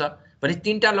 प्लस हुन्छ भने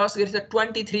तीनटा लस गरेपछि त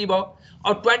 23 भयो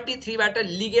अब 23 बाट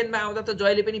लिगेन्डमा आउँदा त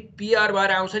जहिले पनि पेयर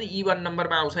भएर आउँछ नि इभन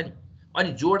नम्बरमा आउँछ नि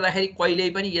अनि जोड्दाखेरि कहिल्यै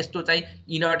पनि यस्तो चाहिँ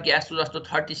इनर्ट ग्यास जस्तो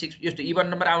 36 यस्तो इभन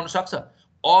नम्बर आउन सक्छ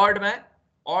अडमा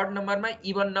अड नम्बरमा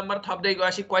इभन नम्बर थप्दै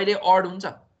गएपछि कहिले अड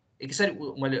हुन्छ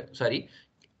यसरी मैले सरी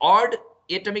अड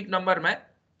एटमिक नम्बरमा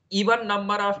इभन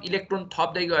नम्बर अफ इलेक्ट्रोन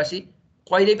थप्दै गएपछि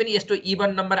कहिले पनि यस्तो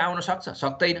इभन नम्बर आउन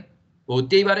सक्दैन हो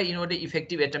त्यही भएर यिनीहरूले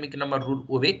इफेक्टिभ एटमिक नम्बर रुल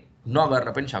ओबे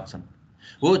नगर्न पनि सक्छन्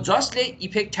हो जसले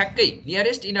इफेक्ट ठ्याक्कै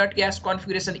nearest inert gas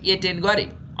configuration A10 गरे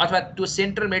अथवा त्यो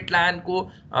सेन्ट्रल मेटलायनको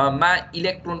मा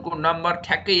इलेक्ट्रोनको नम्बर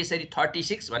ठ्याक्कै यसरी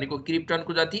 36 भनेको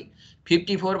क्रिप्टनको जति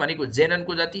 54 भनेको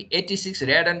जेननको जति 86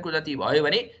 रेडनको जति भयो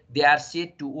भने दे आर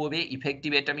सेड टु ओबे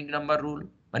इफेक्टिभ एटमिक नम्बर रुल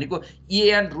भनेको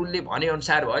EAN रुलले भने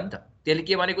अनुसार भयो नि त त्यसले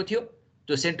के भनेको थियो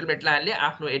त्यो सेन्ट्रल मेटलायनले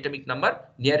आफ्नो एटमिक नम्बर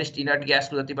नियरेस्ट इनर्ट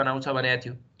ग्यासको जति बनाउँछ भनेको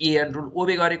थियो EAN रुल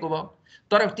ओबे गरेको भयो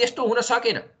तर त्यस्तो हुन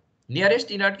सकेन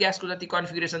नियरेस्ट इनर्ट ग्यासको जति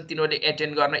कन्फिगरेसन तिनीहरूले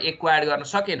एटेन्ड गर्न एक्वायर गर्न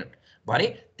सकेनन् भने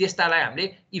त्यस्तालाई हामीले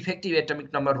इफेक्टिभ एटमिक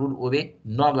नम्बर रुल ओबे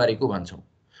नगरेको भन्छौँ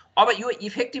अब यो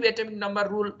effective atomic number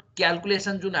rule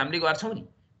calculation जुन हामीले गर्छौँ नि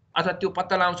अथवा त्यो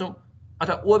पत्ता लगाउँछौँ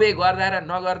अथवा ओबे गर्दा र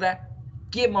नगर्दा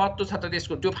के महत्त्व छ त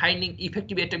त्यसको त्यो finding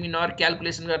effective atomic number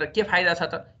calculation गरेर के फाइदा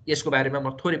छ त यसको बारेमा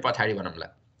म थोरै पछाडि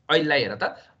भनौँला अहिलेलाई हेर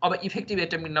त अब effective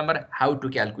atomic number how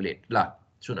to calculate ल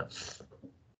सुन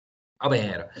अब यहाँ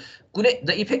हेर कुनै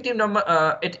द इफेक्टिभ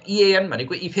नम्बर EAN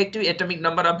भनेको effective atomic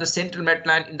number of the central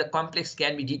मेटलायन in the complex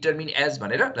can be determine as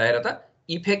भनेर हेर त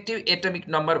इफेक्टिभ एटमिक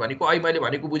नम्बर भनेको अहिले मैले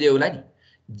भनेको बुझे होला नि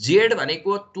जेड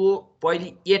भनेको त्यो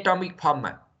पहिले एटमिक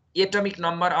फर्ममा atomic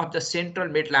number of the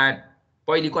central मेटलायन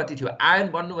पहिले कति थियो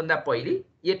आयन बन्नुभन्दा पहिले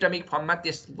एटमिक फर्ममा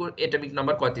त्यसको एटमिक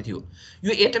नम्बर कति थियो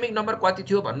यो एटमिक नम्बर कति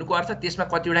थियो भन्नुको अर्थ त्यसमा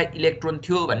कतिवटा इलेक्ट्रोन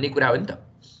थियो भन्ने कुरा हो नि त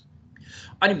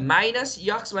अनि माइनस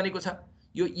यक्स भनेको छ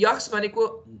यो यक्स भनेको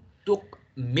त्यो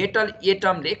मेटल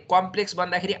एटमले कम्प्लेक्स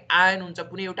बन्दाखेरि आयन हुन्छ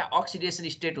कुनै एउटा अक्सिडेसन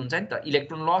स्टेट हुन्छ नि त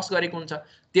इलेक्ट्रोन लस गरेको हुन्छ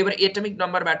त्यही भएर एटमिक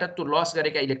नम्बरबाट त्यो लस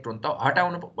गरेका इलेक्ट्रोन त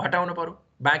हटाउनु पर्यो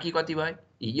बाँकी कति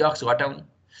भयो यक्स घटाउने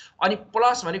अनि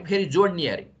प्लस भनेको फेरि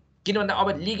जोड्ने अरे किन भन्दा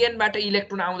अब लिगेन्डबाट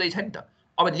इलेक्ट्रोन आउँदैछ नि त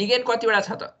अब लिगेन्ड कतिवटा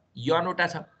छ त यनवटा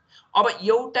छ अब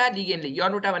एउटा लिगेन्डले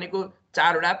यनवटा भनेको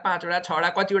 4 वटा 5 वटा 6 वटा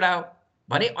कतिवटा हो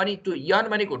भने अनि त्यो यन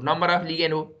भनेको नम्बर अफ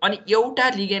लिगेन्ड हो अनि एउटा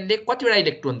लिगेन्डले कतिवटा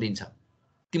इलेक्ट्रोन दिन्छ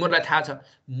तिमीहरूलाई थाहा छ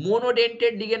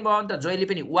मोनोडेन्टेड लिगेन्ड भयो भने त जहिले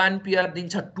पनि 1 पेयर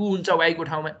दिन्छ 2 हुन्छ y को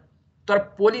ठाउँमा तर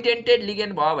पोलिडेन्टेड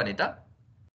लिगेन्ड भयो भने त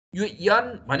यो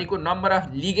यन भनेको नम्बर अफ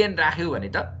लिगेन्ड राख्यो भने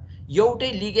त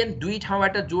एउटै लिगेन्ड दुई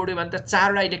ठाउँबाट जोड्यो भने त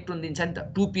 4 वटा इलेक्ट्रोन दिन्छ नि त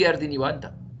 2 पेयर दिने भयो नि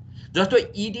त जस्तो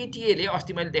EDTA ले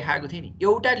अस्ति मैले देखाएको थिएँ नि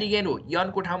एउटा लिगेन्ड हो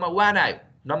यन को ठाउँमा 1 आयो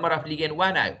नम्बर अफ लिगेन्ड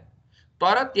 1 आयो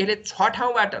तर त्यसले 6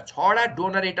 ठाउँबाट 6 वटा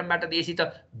डोनर एटमबाट दिएपछि त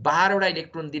 12 वटा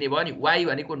इलेक्ट्रोन दिने भयो नि y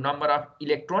भनेको number of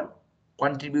electron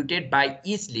contributed by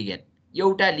each ligand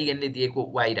एउटा लिगेन्डले दिएको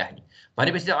y राख्ने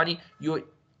भनेपछि अनि यो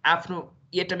आफ्नो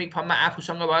एटमिक फर्ममा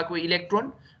आफूसँग भएको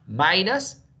इलेक्ट्रोन माइनस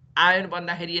आयन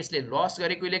बन्दाखेरि यसले लस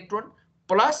गरेको इलेक्ट्रोन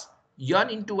प्लस यन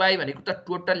इन्टु y भनेको त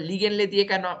टोटल लिगेन्डले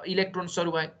दिएका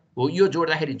इलेक्ट्रोन्सहरू भयो हो यो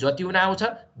जोड्दाखेरि जति हुन आउँछ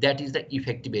that is the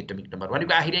effective atomic number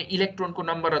भनेको आखिर इलेक्ट्रोनको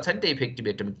नम्बर छ नि त इफेक्टिभ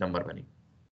एटमिक नम्बर भने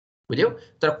बुझ्यौ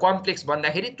तर कम्प्लेक्स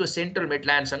बन्दाखेरि त्यो सेन्ट्रल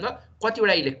मेटलायनसँग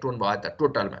कतिवटा इलेक्ट्रोन भयो त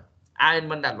टोटलमा आयन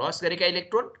बन्दा लस गरेका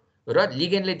इलेक्ट्रोन र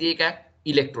लिगेन्डले दिएका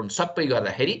इलेक्ट्रोन सबै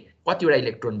गर्दाखेरि कतिवटा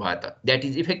इलेक्ट्रोन भयो त that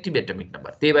is effective atomic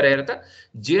number त्यही भएर हेर त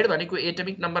जेड भनेको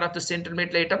atomic number of the central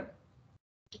metal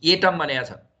atom भनेको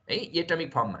छ है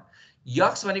एटमिक फर्ममा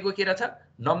यक्स भनेको के रहेछ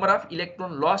number of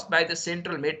electron lost by the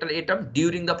central metal atom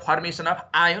during the formation of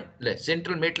ion ल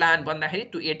सेन्ट्रल मेटल आयन बन्दाखेरि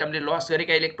त्यो एटमले लस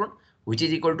गरेका electron which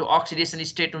is equal to oxidation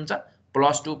state हुन्छ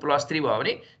 +2 +3 भयो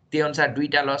भने त्यही अनुसार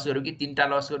 2टा लस गरौँ कि 3टा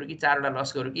लस गरौँ कि 4वटा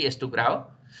लस गरौँ कि यस्तो कुरा हो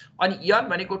अनि यन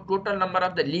भनेको total number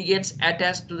of the लिगेन्ड्स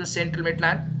अट्याच्ड to the central metal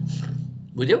ion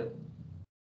बुझ्यौ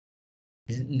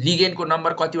लिगेन्डको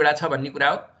नम्बर कतिवटा छ भन्ने कुरा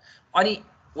हो अनि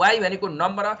y भनेको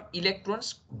number of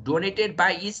electrons donated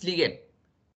by each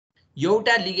ligand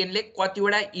एउटा लिगेन्डले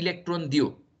कतिवटा इलेक्ट्रोन दियो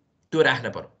त्यो राख्न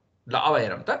पर्यो ल अब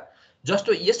हेरौँ त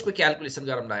जस्तो यसको क्याल्कुलेसन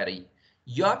गरौँ ल हेर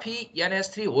Fe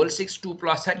NH3 होल 6 2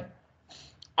 प्लस छ नि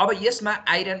अब यसमा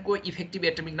आइरनको इफेक्टिभ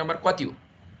एटमिक नम्बर कति हो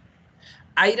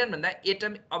आइरन भन्दा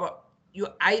एटम अब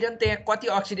यो आइरन त यहाँ कति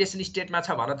अक्सिडेसन स्टेटमा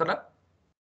छ भन त ल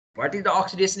what is the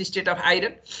oxidation state of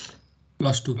iron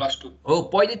 +2 हो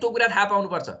पहिले त्यो कुरा थाहा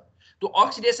पाउनु पर्छ त्यो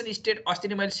अक्सिडेसन स्टेट अस्ति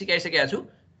नै मैले सिकाइसकेको छु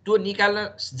त्यो निकाल्न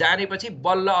जानेपछि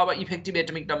बल्ल अब इफेक्टिभ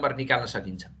एटमिक नम्बर निकाल्न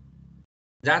सकिन्छ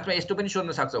जाँचमा यस्तो पनि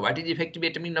सोध्न सक्छ what is effective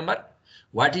atomic number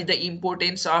what is the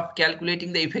importance of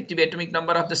क्याल्कुलेटिङ the effective atomic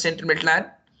number of the central metal ion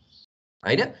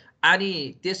हैन अनि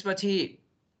त्यसपछि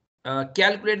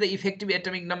calculate the effective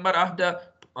atomic number of the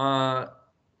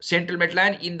central metal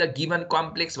ion in the given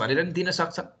complex भनेर पनि दिन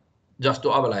सक्छ जस्तो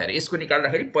अब ल हेर यसको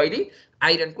निकाल्दाखेरि पहिले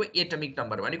आइरनको एटमिक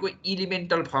नम्बर भनेको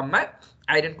इलिमेन्टल फर्ममा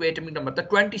आइरनको एटमिक नम्बर त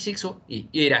 26 हो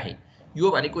ए राखे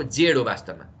यो भनेको जेड हो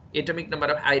वास्तवमा एटमिक नम्बर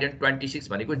अफ आइरन 26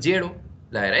 भनेको जेड हो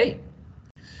ल हेर है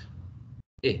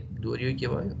ए दोहोरियो के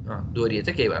भयो दोहोरियो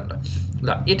चाहिँ केही भएन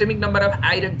ल atomic number of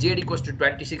iron Z equals to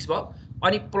 26 भयो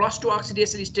अनि +2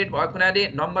 अक्सिडेसन स्टेट भएको हुनाले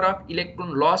number of electron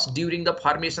loss during the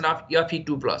formation of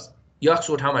Fe2+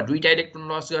 यक्सको ठाउँमा दुईटा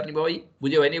इलेक्ट्रोन लस गर्ने भयो है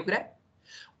बुझ्यो भने यो कुरा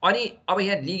अनि अब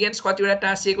यहाँ लिगेन्ड्स कतिवटा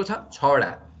टाँसिएको छ 6 वटा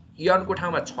इयनको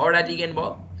ठाउँमा 6 वटा लिगेन्ड भयो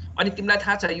अनि तिमीलाई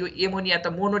थाहा छ यो एमोनिया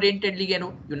त मोनोडेन्टेड लिगेन्ड हो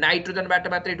यो नाइट्रोजनबाट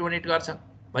मात्रै डोनेट गर्छ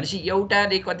भनेपछि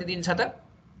एउटाले कति दिन्छ त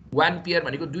 1 पेयर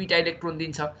भनेको दुईटा इलेक्ट्रोन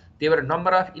दिन्छ त्यही भएर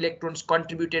number of electrons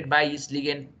contributed by his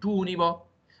ligand 2 हुने भयो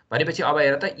भनेपछि अब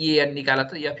हेर त एन निकाल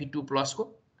त Fe2+ को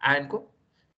आयनको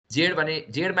जेड भने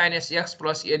Z minus x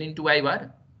plus an into why भयो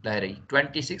ल हेर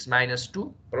 26 माइनस 2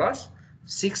 प्लस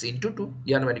 6 इन्टु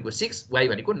 2 एन भनेको 6 वाइ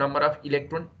भनेको number of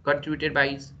electron contributed by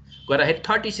हिज गर्दाखेरि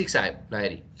 36 आयो ल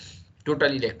हेरी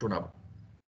टोटल इलेक्ट्रोन अब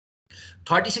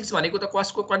 36 भनेको त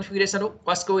कसको कन्फिगरेसन हो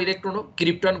कसको इलेक्ट्रोन हो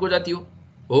क्रिप्टनको जति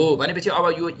हो भनेपछि अब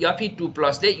यो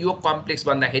Fe2+ ले यो कम्प्लेक्स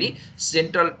भन्दाखेरि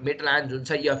सेन्ट्रल मेटल आयन जुन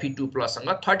छ Fe2+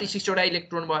 सँग 36 वटा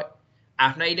इलेक्ट्रोन भयो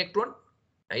आफ्ना इलेक्ट्रोन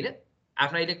हैन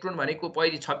आफ्ना इलेक्ट्रोन भनेको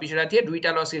पहिले 26 वटा थिए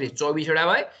दुईटा लस गरे 24 वटा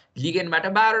भयो लिगेन्डबाट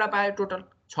 12 वटा पायो टोटल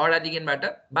 6 वटा लिगेन्डबाट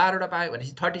 12 वटा पायो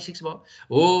भनेपछि 36 भयो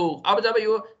हो अब जब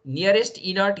यो नियरेस्ट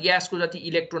इनर्ट ग्यासको जति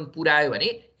इलेक्ट्रोन पुरायो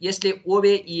भने यसले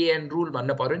ओबे EN रुल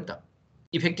भन्न पर्यो नि त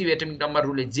इफेक्टिभ एटमिक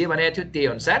नम्बर रुलले जे भनेको थियो त्यही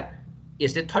अनुसार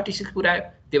यसले 36 पुरायो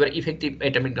त्यही भएर effective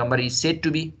atomic number is shed to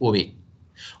be ओबे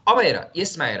अब हेर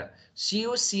यसमा हेर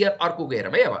CuCl अर्को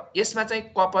हेरौँ है अब यसमा चाहिँ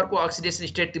कपरको अक्सिडेसन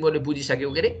स्टेट तिमीले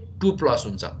बुझिसक्यौ के रे 2+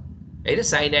 हुन्छ हैन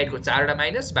साइनाइडको 4 वटा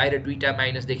माइनस बाहिर दुईटा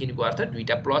माइनस देखिनुको अर्थ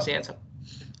दुईटा प्लस यहाँ छ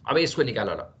अब यसको निकाल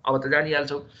ल अब त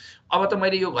जानिहाल्छौ अब त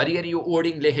मैले यो घरिघरि यो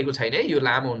ओर्डिङ लेखेको छैन है यो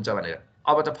लामो हुन्छ भनेर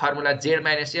अब त formula z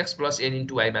 - x + n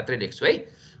 * y मात्रै लेख्छु है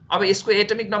अब यसको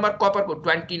एटमिक नम्बर कपरको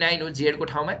 29 हो z को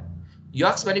ठाउँमा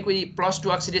x भनेको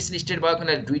 +2 अक्सिडेसन स्टेट भएको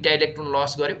हुनाले दुईटा इलेक्ट्रोन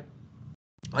लस गर्यो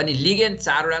अनि लिगेन्ड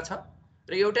 4 वटा छ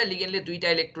र एउटा लिगेन्डले दुईटा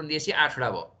इलेक्ट्रोन दिएपछि 8 वटा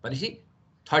भयो भनेपछि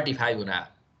 35 हुन आयो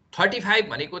 35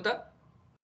 भनेको त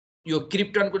यो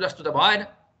क्रिप्टनको जस्तो त भएन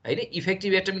हैन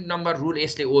इफेक्टिभ एटमिक नम्बर रुल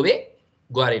यसले ओबे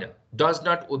गरेन डज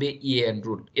नट ओबे EN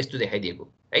रुल यस्तो देखाइदिएको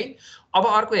है अब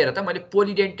अर्को हेर त मैले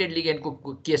पोलिडेन्टेड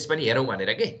लिगेन्डको केस पनि हेरौँ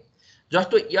भनेर के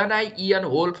जस्तो NiEN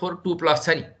होल 4 2+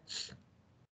 छ नि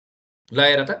ल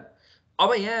हेर त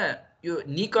अब यहाँ यो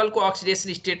निकलको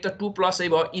अक्सिडेसन स्टेट त 2+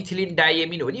 भयो इथिलिन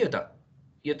डाइएमिन हो नि यो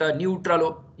त न्यूट्रल हो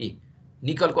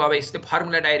निकलको अब यसले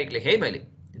फर्मुला डाइरेक्ट लेखे है मैले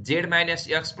z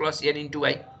 - x + n *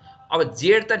 y अब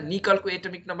z त निकलको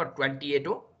एटमिक नम्बर 28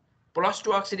 हो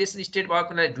 +2 अक्सिडेसन स्टेट भएको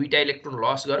हुनाले दुईटा इलेक्ट्रोन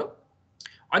लस गर्यो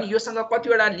अनि योसँग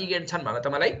कतिवटा लिगेन्ड छन् भन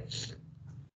त मलाई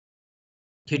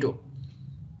छिटो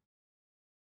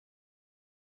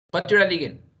कतिवटा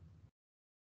लिगेन्ड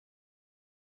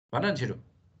भन न छिटो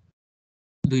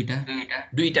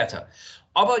दुईटा छ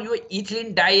अब यो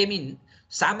इथिलिन डाइएमिन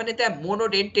सामान्यतया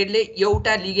मोनोडेन्टेडले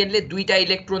एउटा लिगेन्डले दुईटा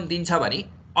इलेक्ट्रोन दिन्छ भने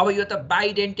अब यो त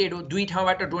बाइडेन्टेड हो दुई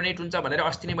ठाउँबाट डोनेट हुन्छ भनेर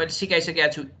अस्ति नै मैले सिकाइसकेको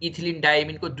छु इथिलिन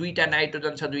डाइएमिनको दुईटा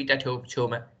नाइट्रोजन छ दुईटा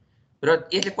छेउमा र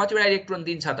यसले कतिवटा इलेक्ट्रोन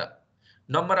दिन्छ त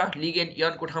नम्बर अफ लिगेन्ड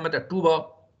n को ठाउँमा त 2 भयो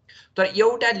तर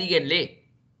एउटा लिगेन्डले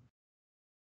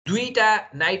दुईटा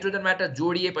नाइट्रोजनबाट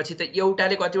जोडिएपछि त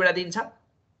एउटाले कतिवटा दिन्छ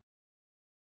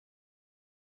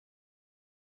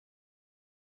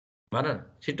भन न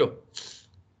छिटो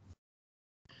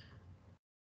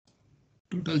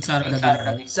टोटल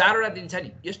 4 वटा दिन्छ नि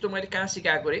यस्तो मैले कहाँ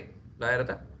सिकाएको रे ल हेर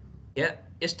त यहाँ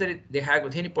यसरी देखाएको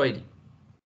थिएँ नि पहिले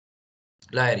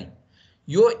ल हेरी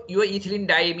यो इथिलिन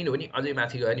डाइएमिन हो नि अझै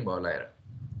माथि गयो नि भयो ल हेर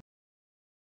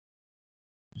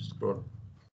स्क्रोल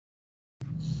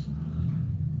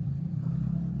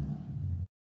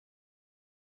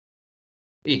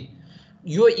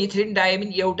यो इथिलिन डाइएमिन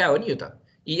एउटा हो नि यो त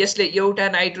यसले एउटा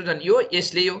नाइट्रोजन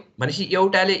यसले यो भनेपछि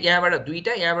एउटाले यहाँबाट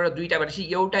दुईटा भनेपछि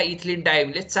एउटा इथिलिन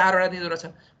डाइएमिनले 4 वटा दिँदो रहेछ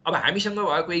अब हामीसँग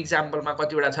भएको एक्जाम्पलमा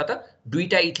कतिवटा छ त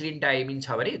दुईटा इथिलिन डाइएमिन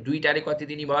छ भने दुईटाले कति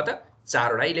दिने भयो त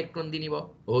 4 वटा इलेक्ट्रोन दिने भयो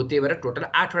हो त्यही भएर टोटल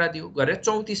 8 वटा दियो गरेर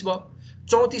 34 भयो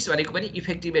 34 भनेको पनि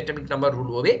इफेक्टिभ एटमिक नम्बर रुल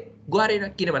ओबे गरेन,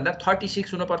 किन भन्दा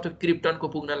 36 हुन पर्थ्यो क्रिप्टनको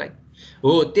पुग्नलाई।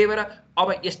 हो त्यही भएर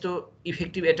अब यस्तो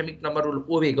इफेक्टिभ एटमिक नम्बर रुल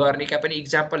ओबे गर्नेका पनि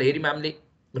इक्जाम्पल हेर्यौँ हामीले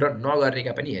र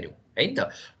नगर्नेका पनि हेर्यौँ हैन त।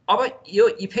 अब यो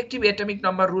effective atomic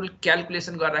number rule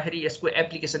calculation गर्दाखेरि यसको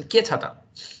एप्लिकेसन के छ त?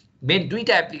 मेन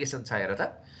दुईटा एप्लिकेसन छ हेर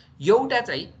त। एउटा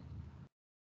चाहिँ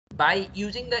by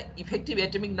using the effective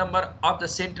atomic number of the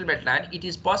central metal ion, it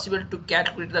is possible to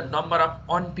calculate the number of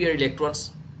unpaired electrons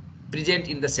present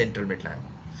in the central metal ion.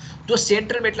 त्यो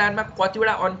सेन्ट्रल मेटल आयनमा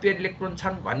कतिवटा unpaired electron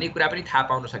छन् भन्ने कुरा पनि थाहा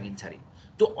पाउन सकिन्छ रे।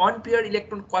 त्यो अनपेयर्ड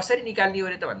इलेक्ट्रोन कसरी निकाल्ने हो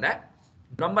रे त भन्दा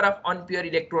number of unpaired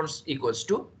electrons equals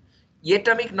to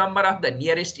atomic number of the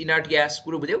nearest inert gas.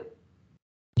 कुरो बुझ्यौ?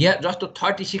 जस्तो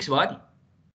 36 भयो नि,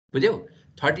 बुझ्यौ?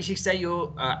 36 चाहिँ यो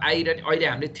आइरन अहिले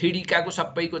हामीले 3D काको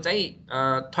सबैको चाहिँ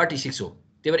 36 हो।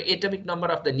 त्यही भएर atomic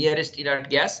number of the nearest inert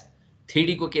gas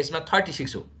 3D को केसमा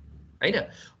 36 हो हैन।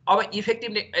 अब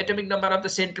effective atomic number of the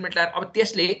central metal ion, अब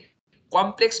त्यसले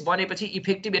कम्प्लेक्स बनेपछि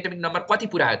इफेक्टिभ एटमिक नम्बर कति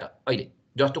पुरायो त अहिले?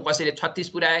 जस्तो कसैले 36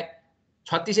 पुराए,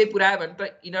 36 पुरायो भने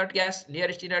त इनर्ट ग्यास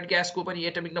नियरेस्ट इनर्ट ग्यासको पनि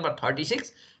atomic number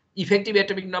 36, effective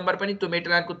atomic number पनि त्यो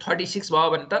मेटल आयनको 36 भयो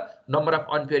भने त नम्बर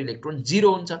अफ अनपेयर इलेक्ट्रोन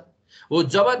 0 हुन्छ। हो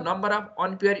जब नम्बर अफ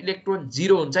अनपेयर इलेक्ट्रोन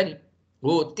 0 हुन्छ नि,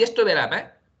 हो त्यस्तो बेलामा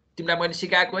तिमीलाई मैले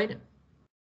सिकाएको हैन,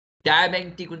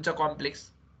 डायमैग्नेटिक हुन्छ कम्प्लेक्स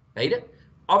हैन।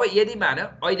 अब यदि मान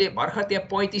अहिले भर्खर त्यहाँ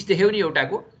 35 देख्यौ नि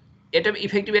एउटाको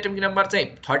इफेक्टिभ एटमिक नम्बर चाहिँ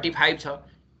 35 छ,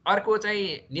 अर्को चाहिँ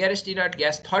नियरेस्ट इनर्ट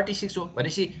ग्यास 36 हो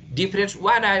भनेपछि डिफरेन्स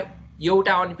 1 आयो,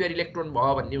 एउटा अनपेयर इलेक्ट्रोन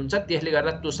भयो भन्ने हुन्छ। त्यसले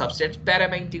गर्दा त्यो सब्स्टेन्स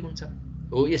प्यारामैग्नेटिक हुन्छ।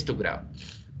 हो यस्तो कुरा हो।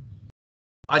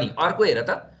 अनि अर्को हेर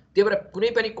त, त्यही भएर कुनै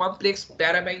पनि कम्प्लेक्स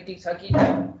प्यारामैग्नेटिक छ कि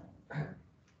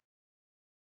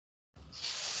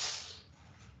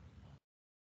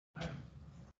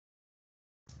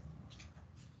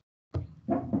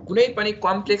कुनै पनि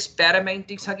कम्प्लेक्स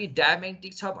प्यारामैग्नेटिक छ कि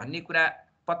डायमैग्नेटिक छ भन्ने कुरा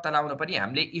पत्ता लगाउन पनि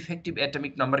हामीले इफेक्टिभ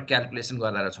एटमिक नम्बर क्याल्कुलेसन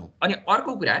गर्दा रहेछौँ। अनि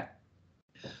अर्को कुरा,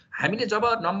 हामीले जब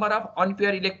number of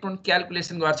unpaired electron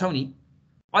calculation गर्छौँ नि,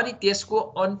 अनि त्यसको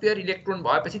अनपेयर इलेक्ट्रोन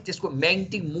भएपछि त्यसको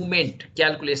म्याग्नेटिक मुभमेन्ट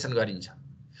क्याल्कुलेसन गरिन्छ।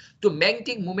 त्यो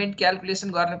म्याग्नेटिक मुभमेन्ट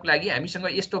क्याल्कुलेसन गर्नको लागि हामीसँग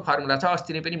यस्तो फर्मुला छ,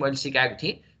 अस्ति नै पनि मैले सिकाएको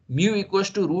थिएँ, म्यु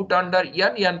equals to root under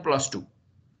n + 2।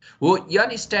 हो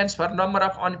n stands for number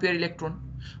of unpaired electron.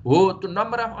 हो त्यो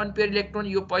नम्बर अफ अनपेयर इलेक्ट्रोन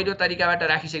यो पहिलो तरिकाबाट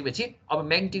राखिसकेपछि अब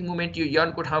म्याग्नेटिक मुभमेन्ट यो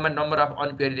n को ठाउँमा नम्बर अफ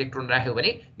अनपेयर इलेक्ट्रोन राख्यो भने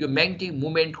यो म्याग्नेटिक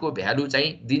मुभमेन्टको भ्यालु चाहिँ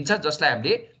दिन्छ, जसलाई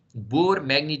हामीले बोर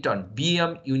म्याग्नेटन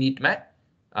BM युनिटमा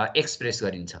एक्सप्रेस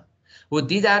गरिन्छ। हो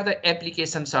these are the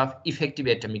applications of effective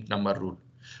atomic number rule.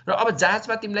 र अब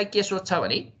जाँचमा तिमीलाई के सोध्छ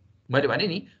भने मैले भने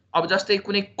नि, अब जस्तै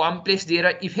कुनै कम्प्लेक्स दिएर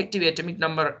इफेक्टिभ एटमिक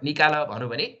नम्बर निकाल भन्यो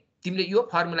भने तिमीले यो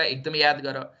फर्मुला एकदम याद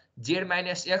गर, Z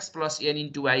 - X + N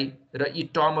 * Y, र यी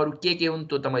टर्महरू के हुन्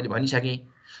त्यो त मैले भनिसकेँ।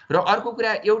 र अर्को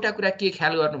कुरा, एउटा कुरा के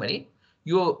ख्याल गर्नु भने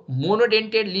यो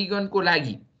मोनोडेन्टेड लिगनको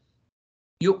लागि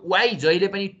यो Y जहिले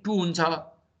पनि 2 हुन्छ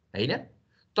हैन,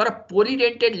 तर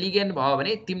पोलिडेन्टेड लिगेन्ड भयो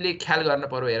भने तिमीले ख्याल गर्न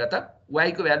पर्यो। हेर त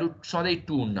Y को भ्यालु सधैँ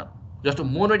 2 हुन्न। जस्तो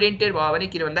मोनोडेन्टेड भयो भने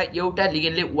किन भन्दा एउटा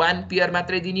लिगेन्डले 1 पेयर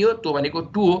मात्रै दिने हो, त्यो भनेको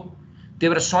 2 हो, त्यही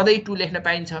भएर सधैँ 2 लेख्न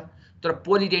पाइन्छ। तर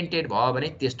पोलिडेन्टेड भयो भने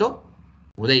त्यस्तो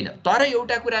हुँदैन। तर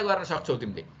एउटा कुरा गर्न सक्छौ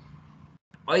तिमीले,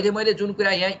 अहिले मैले जुन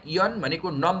कुरा यहाँ n भनेको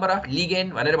नम्बर अफ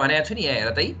लिगेन्ड भनेर भनेको छु नि, यहाँ हेर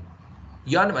त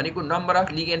n भनेको नम्बर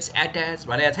अफ लिगेन्ड्स एट्याच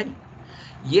भनेको छ नि।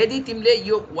 यदि तिमीले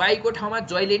यो Y को ठाउँमा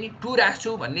जहिले नि 2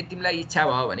 राख्छु भन्ने तिमीलाई इच्छा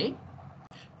भयो भने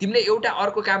तिमीले एउटा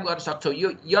अर्को काम गर्न सक्छौ, यो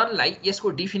n लाई यसको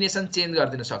डिफिनेसन चेन्ज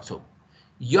गरिदिन सक्छौ।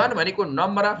 n भनेको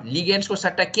नम्बर अफ लिगेन्ड्सको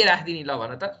सट्टा के राख्दिने ल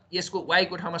भन त, यसको Y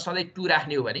को ठाउँमा सधैँ 2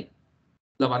 राख्ने हो भने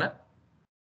ल भन,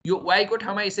 यो Y को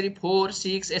ठाउँमा यसरी 4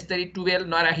 6 यसरी 12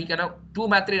 नराखिकन 2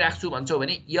 मात्रै राख्छु भन्छौ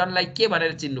भने n लाई के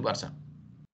भनेर चिन्नु पर्छ?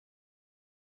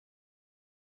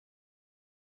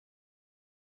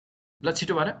 ल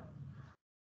छिटो भन।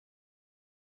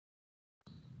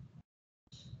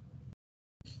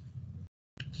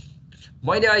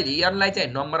 मैले अहिले n लाई चाहिँ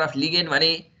नम्बर अफ लिगेन्ड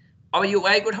भने, अब यो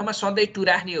Y को ठाउँमा सधैँ 2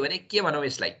 राख्ने हो भने के भनौ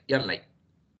यसलाई? n लाई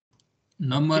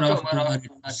नम्बर अफ डोनर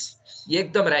एटम्स।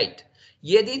 एकदम राइट।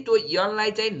 यदि त्यो n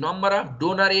लाई चाहिँ number of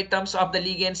donor atoms of the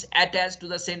लिगेन्ड्स attach to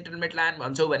the central metal ion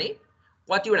भन्छौ भने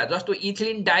कतिवटा, जस्तो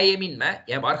इथिलिन डायमिनमा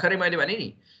यहाँ भर्खरै मैले भने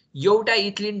नि, एउटा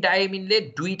इथिलिन डायमिनले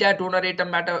दुईटा डोनर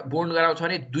एटमबाट बोन्ड गराउँछ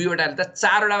भने दुईवटाले त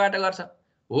 4 वटाबाट गर्छ।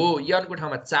 हो n को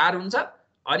ठाउँमा 4 हुन्छ,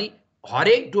 अनि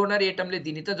हरेक डोनर एटमले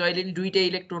दिने त जहिले नि दुईटै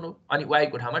इलेक्ट्रोन हो, अनि Y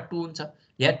को ठाउँमा 2 हुन्छ।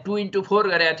 यहाँ 2 × 4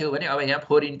 गरेको थियो भने अब यहाँ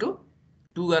 4 ×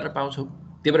 2 गर्न पाउँछौ।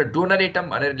 त्यही भएर डोनर एटम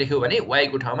भनेर लेख्यो भने Y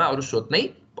को ठाउँमा अरू सोध्नै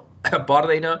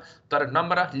पर्दैन। तर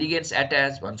नम्बर अफ लिगेन्ड्स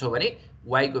एट्याच भन्छौ भने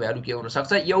Y को भ्यालु के हुन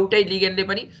सक्छ? एउटै लिगेन्डले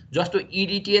पनि, जस्तो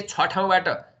EDTA 6 ठाउँबाट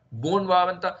बोन्ड भयो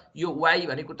भने त यो Y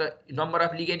भनेको त नम्बर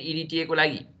अफ लिगेन्ड EDTA को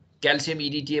लागि क्याल्सियम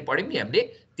EDTA पढ्यौं नि हामीले,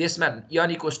 त्यसमा n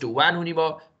 = 1 हुने भयो,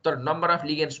 तर नम्बर अफ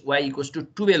लिगेन्ड्स y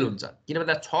 = 12 हुन्छ। किन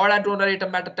भन्दा 6 वटा डोनर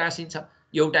एटमबाट टाँसिन्छ,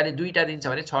 एउटाले 2टा दिन्छ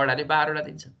भने 6 वटाले 12 वटा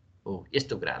दिन्छ। हो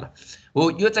यस्तो कुरा ल। हो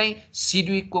यो चाहिँ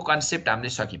सिडविकको कन्सेप्ट हामीले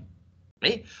सक्यौं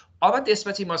है। अब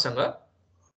त्यसपछि मसँग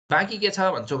बाँकी के छ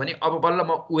भन्छौ भने अब बल्ल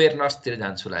म अवेरनेसतिर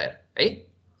जान्छु ल हेर है।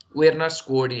 Awareness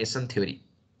coordination theory.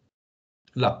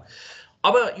 ल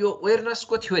अब यो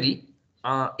अवेरनेसको थ्योरी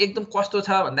एकदम कस्तो छ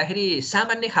भन्दाखेरि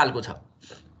सामान्य खालको छ।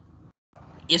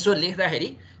 यसो लेख्दाखेरि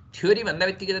थ्योरी भन्दा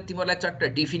बित्तिकै त तिमीहरूलाई चट्ट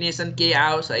डेफिनेसन के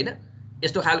आओस् हैन,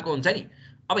 यस्तो खालको हुन्छ नि।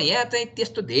 अब यहाँ चाहिँ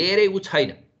त्यस्तो धेरै उ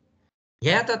छैन।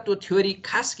 यहाँ त त्यो थ्योरी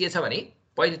खास के छ भने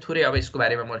पहिले थोरै अब यसको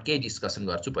बारेमा म केही डिस्कसन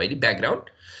गर्छु। पहिले ब्याकग्राउन्ड,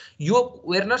 यो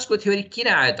अवेरनेसको थ्योरी किन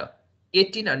आयो त?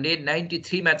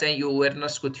 1893 मा चाहिँ यो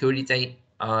अवेरनेसको थ्योरी चाहिँ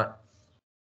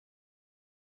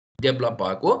डेभलप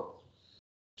भएको।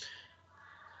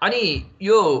 अनि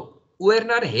यो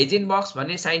वेर्नर हेजेनबक्स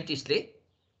भन्ने साइन्टिस्टले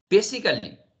बेसिकली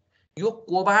यो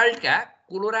कोबाल्टका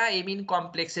क्लोराएमिन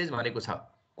कम्प्लेक्सेस भनेको छ।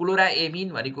 क्लोराएमिन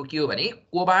भनेको के हो भने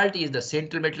cobalt is the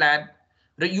central metal ion,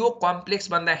 र यो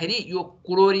कम्प्लेक्स भन्दाखेरि यो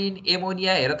क्लोरिन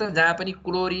एमोनिया, हेर त जहाँ पनि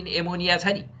क्लोरिन एमोनिया छ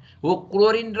नि, हो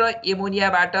क्लोरिन र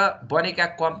एमोनियाबाट बनेका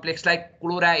कम्प्लेक्सलाई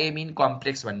क्लोराएमिन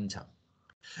कम्प्लेक्स भनिन्छ।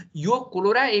 यो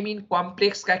क्लोराएमिन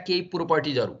कम्प्लेक्सका केही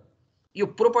प्रोपर्टिजहरु, यो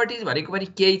प्रोपर्टिज भनेको पनि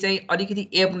केही चाहिँ अलिकति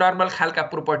एबनर्मल खालका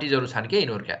प्रोपर्टिजहरु छन् के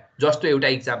यिनीहरुका। जस्तो एउटा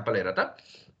इक्जाम्पल हेर त,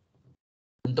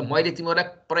 मैले तिमीहरूलाई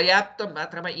पर्याप्त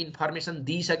मात्रामा इन्फर्मेसन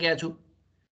दिइसकेको छु।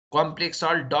 कम्प्लेक्स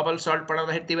सल्ट, डबल सल्ट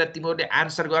पढाउँदाखेरि त्यही भएर तिमीहरूले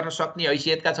आन्सर गर्न सक्ने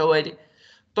हैसियतका छौ अहिले।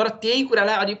 तर त्यही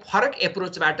कुरालाई अलि फरक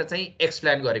एप्रोचबाट चाहिँ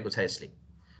एक्सप्लेन गरेको छ यसले।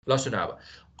 ल सुन,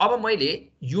 अब मैले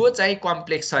यो चाहिँ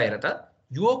कम्प्लेक्स छ हेर त,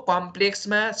 यो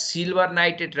कम्प्लेक्समा सिल्भर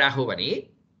नाइट्रेट राखौ भने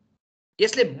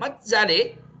यसले मज्जाले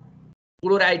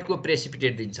क्लोराइडको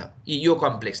प्रेसिपिटेट दिन्छ। यो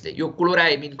कम्प्लेक्सले, यो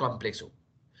क्लोराएमिन कम्प्लेक्स हो।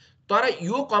 तर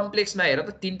यो कम्प्लेक्समा हेर त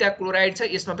 3टा क्लोराइड छ,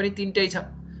 यसमा पनि 3टै छ।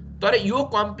 तर यो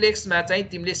कम्प्लेक्समा चाहिँ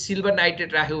तिमीले सिल्भर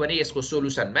नाइट्रेट राख्यौ भने यसको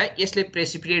सोलुसनमा यसले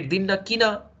प्रेसिपिटेट दिन्न किन?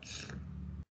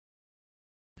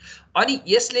 अनि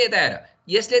यसले त हेर,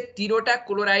 यसले 3वटा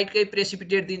क्लोराइडकै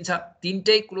प्रेसिपिटेट दिन्छ।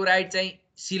 3टै क्लोराइड चाहिँ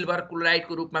सिल्भर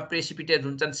क्लोराइडको रूपमा प्रेसिपिटेट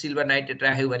हुन्छन् सिल्भर नाइट्रेट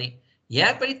राख्यौ भने।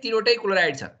 यहाँ पनि 3वटै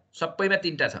क्लोराइड छ, सबैमा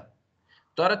 3टा छ।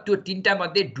 तर त्यो 3टा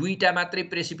मध्ये 2टा मात्रै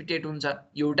प्रेसिपिटेट हुन्छ,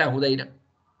 एउटा हुँदैन,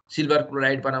 सिल्भर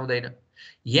क्लोराइड बनाउँदैन।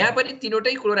 यहाँ पनि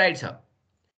 3वटै क्लोराइड छ,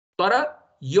 तर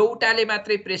एउटाले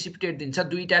मात्रै प्रेसिपिटेट दिन्छ,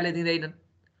 2टाले दिँदैनन्।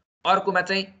 अर्कोमा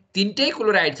चाहिँ 3टै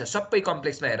क्लोराइड छ सबै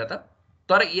कम्प्लेक्समा हेर त,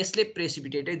 तर यसले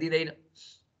प्रेसिपिटेटै दिँदैन।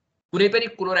 कुनै पनि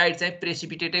क्लोराइड चाहिँ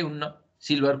प्रेसिपिटेटै हुन्न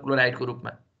सिल्भर क्लोराइडको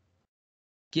रूपमा।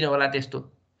 किन होला त्यस्तो?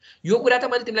 यो कुरा त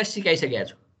मैले तिमीलाई सिकाइसकेको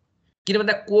छु। किन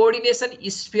भन्दा कोअर्डिनेसन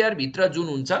स्फियर भित्र जुन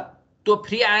हुन्छ त्यो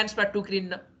फ्री आयन्समा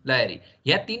टुक्रिन्न। ल हेरी,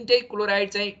 यहाँ 3टै क्लोराइड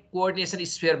चाहिँ कोअर्डिनेसन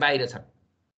स्फियर बाहिर छन्,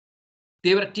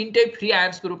 त्यही भएर 3टै फ्री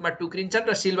आयन्सको रूपमा टुक्रिन्छन्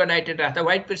र सिल्भर नाइट्रेट राख्दा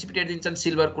व्हाइट प्रेसिपिटेट दिन्छन्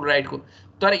सिल्भर क्लोराइडको।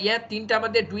 तर यहाँ 3टा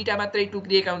मध्ये 2टा मात्रै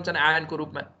टुक्रिएका हुन्छन् आयनको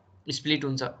रूपमा, स्प्लिट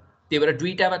हुन्छ, त्यही भएर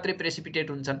 2टा मात्रै प्रेसिपिटेट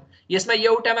हुन्छन्। यसमा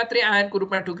एउटा मात्रै आयनको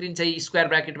रूपमा टुक्रिन्छ, स्क्वायर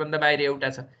ब्राकेट भन्दा बाहिर एउटा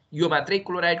छ, यो मात्रै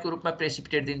क्लोराइडको रूपमा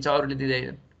प्रेसिपिटेट दिन्छ, अरूले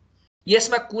दिँदैन।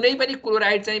 यसमा कुनै पनि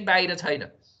क्लोराइड चाहिँ बाहिर छैन,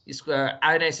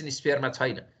 आयोनाइजेसन स्फियरमा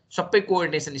छैन, सबै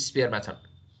कोअर्डिनेसन स्फियरमा छन्।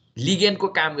 लिगेन्डको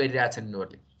काम गरिरहेछन्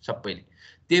यिनीहरूले सबैले।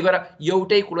 त्यही भएर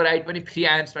एउटै क्लोराइड पनि फ्री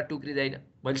आयन्समा टुक्रिदैन।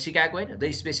 मैले सिकाएको हैन,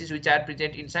 the species which are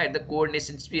present inside the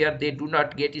coordination sphere they do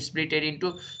not get splitted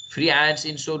into free ions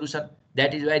in solution,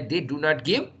 that is why they do not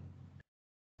give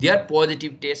there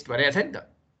positive test भनेको छ नि त।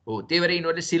 हो त्यही भएर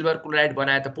यिनीहरूले सिल्भर क्लोराइड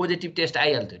बनाए त पोजिटिभ टेस्ट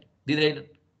आइहाल्थ्यो नि, दिँदैन।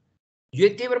 यो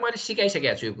त्यही भएर मैले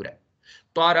सिकाइसकेको छु यो कुरा।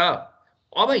 तर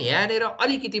अब यहाँनिर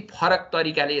अलिकति फरक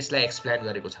तरिकाले यसलाई एक्सप्लेन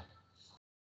गरेको छ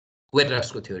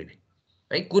वेर्नर्सको थ्योरीले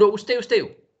है। कुरो उस्तै हो,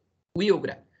 उही हो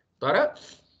कुरा, तर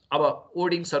अब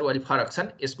वर्डिङ्सहरु अलि फरक छन्,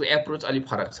 यसको एप्रोच अलि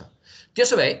फरक छ।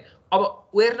 त्यसो भए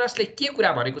अब वेर्नर्सले के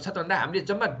कुरा भनेको छ त भन्दा हामीले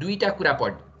जम्मा 2टा कुरा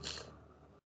पढ्यौं।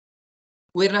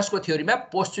 वेर्नर्सको थ्योरीमा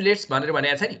पोस्टुलेट्स भनेर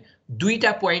भनेको छ नि,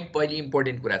 2टा पोइन्ट पहिले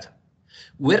इम्पोर्टेन्ट कुरा छ।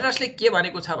 वेर्नर्सले के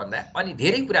भनेको छ भन्दा अनि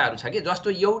धेरै कुराहरु छ के, जस्तो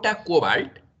एउटा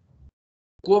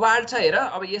कोबाल्ट छ हेर,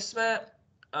 अब यसमा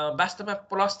वास्तवमा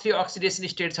 +3 अक्सिडेसन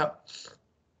स्टेट छ,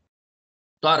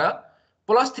 तर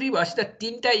 +3 भएपछि त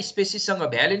 3टा स्पेसिससँग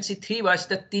भ्यालेन्सी 3 भएपछि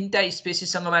त 3टा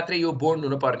स्पेसिससँग मात्रै यो बोन्ड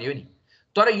हुनु पर्ने हो नि।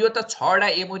 तर यो त 6वटा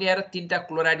एमोनिया र 3टा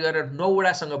क्लोराइड गरेर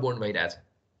 9वटासँग बोन्ड भइरहेछ।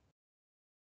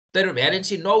 तर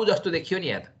भ्यालेन्सी 9 जस्तो देखियो नि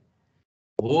यहाँ त।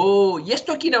 हो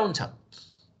यस्तो किन हुन्छ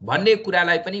भन्ने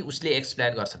कुरालाई पनि उसले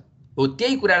एक्सप्लेन गर्छन्। हो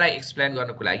त्यही कुरालाई एक्सप्लेन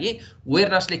गर्नको लागि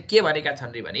वेर्नर्सले के भनेका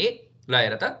छन् रे भने, ल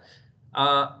हेर त,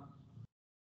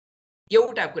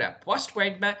 एउटा कुरा फर्स्ट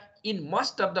पोइन्टमा, in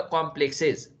most of the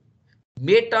complexes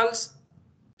metals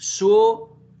show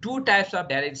 2 types of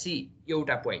valency,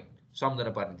 एउटा पोइन्ट।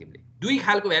 सम्झन पर्ने तिमीले। दुई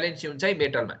खालको भ्यालेन्सी हुन्छ है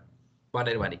मेटलमा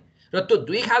भनेर भने। र त्यो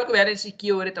दुई खालको भ्यालेन्सी के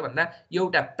हो अरे त भन्दा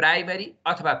एउटा प्राइमरी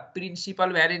अथवा प्रिन्सिपल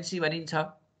भ्यालेन्सी भनिन्छ,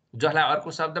 जसलाई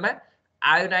अर्को शब्दमा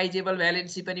आयोनाइजेबल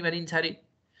भ्यालेन्सी पनि भनिन्छ अरे।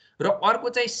 र अर्को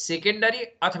चाहिँ सेकेन्डरी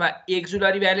अथवा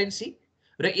एक्जुलरी भ्यालेन्सी,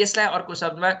 र यसलाई अर्को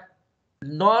शब्दमा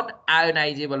नन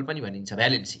आयोनाइजेबल पनि भनिन्छ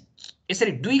भ्यालेन्सी।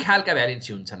 यसरी दुई खालका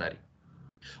भ्यालेन्सी हुन्छन् अरे।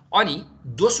 अनि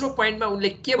दोस्रो पोइन्टमा उनले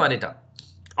के भने त,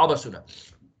 अब सुन,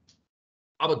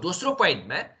 अब दोस्रो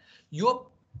पोइन्टमा यो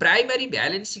प्राइमरी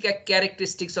भ्यालेन्सीका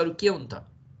क्यारेक्टरिस्टिक्सहरू के हुन् त।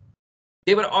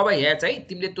 त्यही भएर अब यहाँ चाहिँ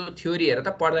तिमीले त्यो थ्योरी हेर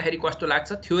त, पढ्दाखेरि कस्तो लाग्छ,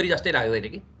 थ्योरी जस्तै लाग्दैन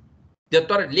कि।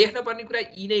 तर लेख्न पर्ने कुरा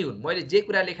यी नै हुन्। मैले जे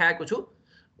कुरा लेखाएको छु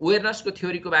वेयरनेसको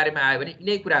थ्योरीको बारेमा आयो भने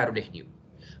यिनै कुराहरू लेख्ने हो।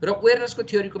 र वेयरनेसको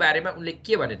थ्योरीको बारेमा उनले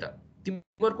के भने त,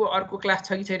 तिमीहरूको अर्को क्लास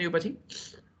छ कि छैन यो पछि?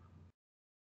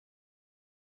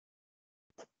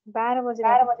 12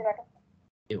 बजेबाट।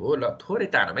 ए हो, ल थोरै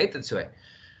तानौँ है त्यसो भए।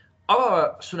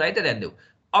 अब सुन है त, ध्यान देऊ।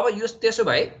 अब यो त्यसो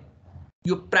भए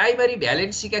यो प्राइमरी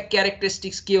भ्यालेन्सीका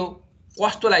क्यारेक्टरिस्टिक्स के हो,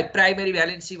 कस्तोलाई प्राइमरी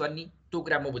भ्यालेन्सी भन्ने, त्यो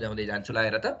कुरा म बुझाउँदै जान्छु ल।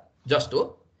 हेर त,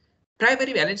 जस्तो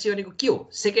प्राइमरी भ्यालेन्सी भनेको के हो,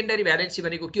 सेकेन्डरी भ्यालेन्सी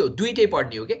भनेको के हो, दुईटै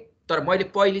पढ्ने हो के। तर मैले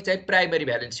पहिले चाहिँ प्राइमरी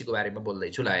भ्यालेन्सीको बारेमा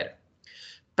बोल्दैछु ल। हेर,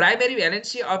 primary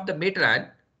valency of the metal ion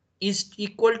is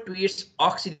equal to it's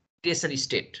oxidation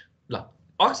state. ल,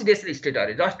 अक्सिडेसन स्टेट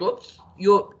अरे। जस्तो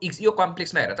यो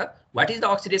कम्प्लेक्समा हेर त, what is the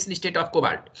oxidation state of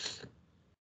cobalt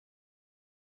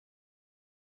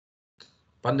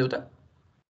भन्देऊ त।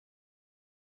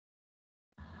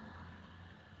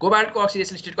 कोबाल्टको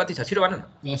अक्सिडेसन स्टेट कति छ, छिटो भन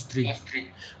न। +3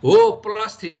 हो,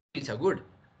 +3 छ। गुड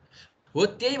हो।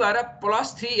 त्यही भएर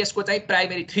 +3 यसको चाहिँ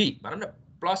प्राइमरी 3 भनौँ न,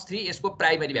 +3 यसको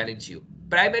प्राइमरी भ्यालेन्सी हो।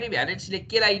 प्राइमरी भ्यालेन्सीले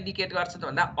केलाई इन्डिकेट गर्छ त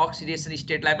भन्दा अक्सिडेसन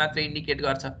स्टेटलाई मात्र इन्डिकेट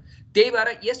गर्छ। त्यही भएर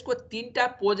यसको तीनटा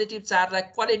पोजिटिभ चार्जलाई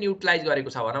कसले न्युट्रलाइज गरेको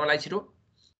छ भन मलाई छिटो।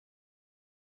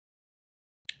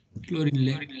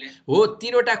 क्लोरिनले हो,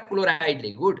 तीनवटा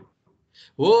क्लोराइडले। गुड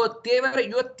हो। त्यही भएर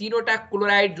यो तीनवटा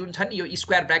क्लोराइड जुन छन् नि, यो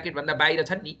स्क्वायर ब्राकेट भन्दा बाहिर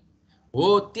छन् नि, हो,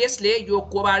 त्यसले यो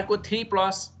कोबाल्टको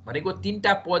 3+ भनेको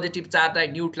तीनटा पोजिटिभ चार्जलाई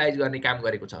न्युट्रलाइज गर्ने काम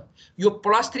गरेको छ। यो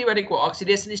 +3 भनेको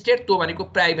अक्सिडेसन स्टेट, त्यो भनेको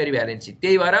प्राइमरी भ्यालेन्सी।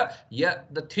 त्यही भएर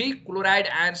द 3 क्लोराइड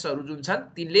आयन्सहरू जुन छन्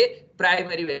तिनले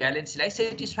प्राइमरी भ्यालेन्सीलाई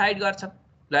सेटिस्फाइड गर्छन्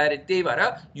ल। त्यही भएर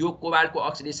यो कोबाल्टको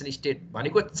अक्सिडेसन स्टेट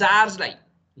भनेको चार्जलाई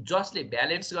जसले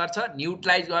ब्यालेन्स गर्छ,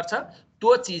 न्युट्रलाइज गर्छ,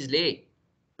 त्यो चिजले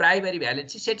प्राइमरी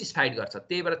भ्यालेन्सी सेटिस्फाइड गर्छ।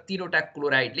 त्यही भएर तीनवटा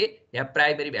क्लोराइडले यहाँ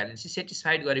प्राइमरी भ्यालेन्सी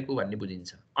सेटिस्फाइड गरेको भन्ने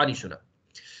बुझिन्छ। अनि सुन,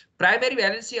 primary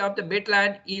valency of the metal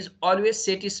ion is always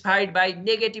satisfied by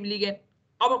negative ligand.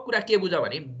 अब कुरा के बुझ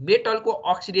भने मेटलको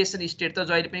अक्सिडेसन स्टेट त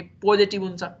जहिले पनि पोजिटिभ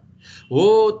हुन्छ। हो,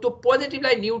 त्यो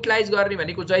पोजिटिभलाई न्युट्रलाइज गर्ने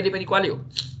भनेको जहिले पनि कसले हो,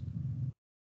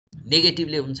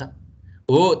 नेगेटिभले हुन्छ।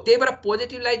 हो, त्यही भएर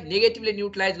पोजिटिभलाई नेगेटिभले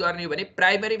न्युट्रलाइज गर्ने हो भने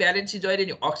प्राइमरी भ्यालेन्सी जहिले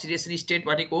नि अक्सिडेसन स्टेट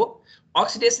भनेको हो।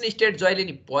 अक्सिडेसन स्टेट जहिले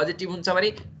नि पोजिटिभ हुन्छ भने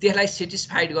त्यसलाई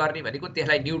सेटिस्फाइड गर्ने भनेको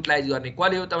त्यसलाई न्युट्रलाइज गर्ने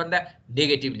कसले हो त भन्दा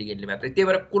नेगेटिभ लिगेन्डले मात्रै। त्यही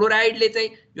भएर क्लोराइडले चाहिँ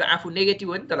यो आफू नेगेटिभ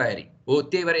हो नि त ल हेरी। हो,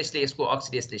 त्यही भएर यसले यसको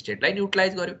अक्सिडेसन स्टेटलाई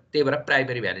न्युट्रलाइज गर्यो। त्यही भएर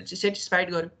प्राइमरी भ्यालेन्सी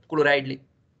सेटिस्फाइड गर्यो क्लोराइडले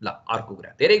ल। अर्को कुरा,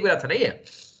 धेरै कुरा छन् है यहाँ।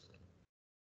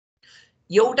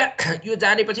 एउटा यो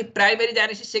जानेपछि प्राइमरी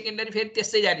जानेपछि सेकेन्डरी फेरि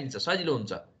त्यसै जानिन्छ, सजिलो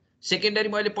हुन्छ। सेकेन्डरी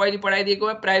मैले पहिले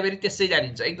पढाइदिएकोमा प्राइमरी त्यसै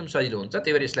जानिन्छ, एकदम सजिलो हुन्छ।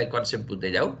 त्यही भएर यसलाई कन्सेप्ट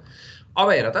बुझ्दै जाऊ। अब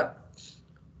हेर त,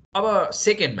 अब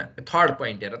सेकेन्डमा थर्ड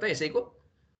पोइन्ट हेर त, यसैको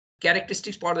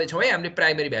क्यारेक्टरिस्टिक्स पढ्दैछौँ है हामीले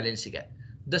primary भ्यालेन्सीका।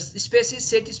 The species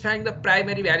satisfying the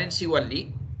primary valency only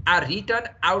are written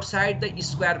outside the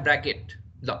square bracket.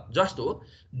 ल, जस्तो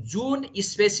जुन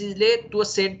स्पेसिसले त्यो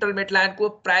central metal आयनको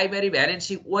primary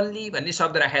valency only भन्ने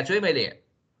शब्द राखेको छु है मैले यहाँ,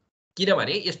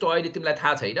 किनभने यस्तो अहिले तिमीलाई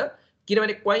थाहा छैन,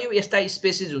 किनभने कयौँ यस्ता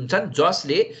स्पेसिस हुन्छन्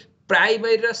जसले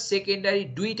प्राइमरी र सेकेन्डरी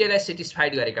दुईटैलाई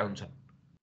सेटिस्फाइड गरेका हुन्छन्।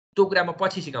 त्यो कुरा म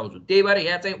पछि सिकाउँछु। त्यही भएर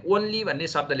यहाँ चाहिँ ओन्ली भन्ने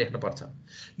शब्द लेख्नुपर्छ।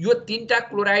 यो तीनटा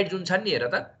क्लोराइड जुन छन् नि हेर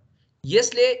त,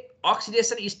 यसले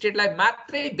अक्सिडेसन स्टेटलाई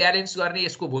मात्रै ब्यालेन्स गर्ने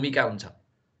यसको भूमिका हुन्छ।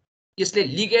 यसले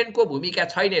लिगेन्डको भूमिका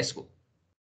छैन यसको।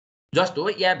 जस्तो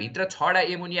यहाँ भित्र 6वटा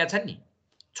एमोनिया छन् नि,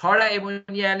 6वटा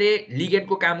एमोनियाले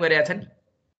लिगेन्डको काम गरेका छन् नि।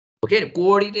 Okay,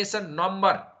 coordination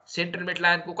number central metal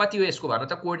आयनको कति हो यसको भन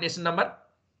त, coordination number.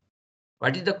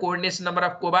 What is the coordination number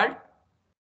of cobalt?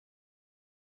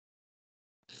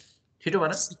 छिटो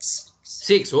भन।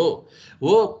 6 हो।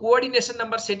 हो, कोअर्डिनेसन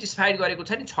नम्बर सेटिस्फाइड गरेको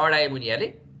छ नि 6वटा एमोनियाले,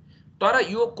 तर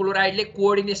यो क्लोराइडले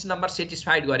कोअर्डिनेसन नम्बर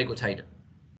सेटिस्फाइड गरेको छैन।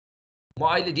 म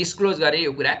अहिले डिस्क्लोज गरेँ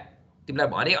यो कुरा, तिमीलाई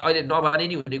भने, अहिले नभने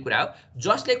नि हुने कुरा हो।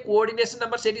 जसले कोअर्डिनेसन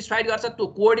नम्बर सेटिस्फाइड गर्छ त्यो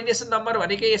कोअर्डिनेसन नम्बर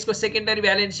भनेकै यसको सेकेन्डरी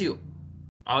भ्यालेन्सी हो।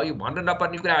 अब यो भन्न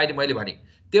नपर्ने कुरा अहिले मैले भने।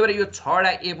 त्यही भएर यो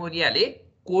 6वटा एमोनियाले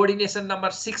कोअर्डिनेसन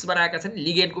नम्बर 6 बनाएका छन्,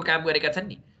 लिगेन्डको काम गरेका छन्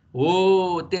नि। हो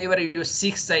त्यही भएर यो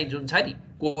 6 चाहिँ जुन छ नि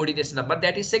coordination number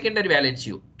that is secondary valency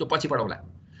हो, त्यो पछि पढाउँला।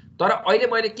 तर अहिले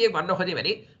मैले के भन्न खोजेँ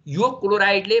भने यो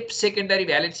क्लोराइडले सेकेन्डरी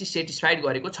भ्यालेन्सी सेटिस्फाइड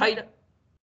गरेको छैन,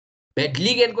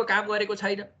 लिगेन्डको काम गरेको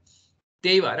छैन,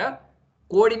 त्यही भएर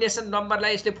कोअर्डिनेसन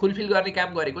नम्बरलाई यसले फुलफिल गर्ने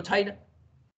काम गरेको छैन।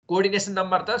 कोअर्डिनेसन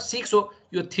नम्बर त 6 हो,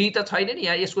 यो 3 त छैन नि,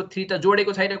 यहाँ यसको 3 त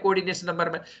जोडेको छैन कोअर्डिनेसन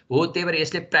नम्बरमा हो, त्यही भएर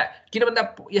यसले किन भन्दा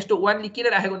यस्तो वानली किन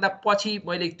राखेको भन्दा पछि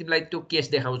मैले तिमीलाई त्यो केस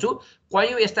देखाउँछु।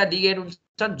 कयौँ यस्ता लिगेन्ड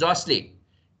हुन्छन् जसले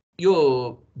यो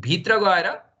भित्र गएर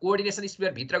कोअर्डिनेसन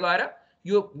स्फियर भित्र गएर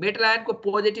यो मेटल आयनको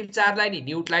पोजिटिभ चार्जलाई नि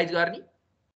न्युट्रलाइज गर्ने,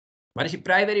 भनेपछि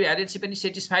प्राइमेरी भ्यालेन्सी पनि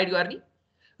सेटिस्फाइड गर्ने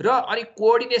र अनि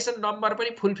कोअर्डिनेसन नम्बर पनि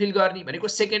फुलफिल गर्ने भनेको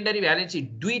सेकेन्डरी भ्यालेन्सी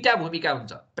दुईटा भूमिका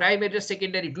हुन्छ, प्राइमेरी र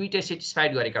सेकेन्डरी दुईटै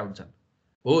सेटिस्फाइड गरेका हुन्छन्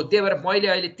हो। त्यही भएर मैले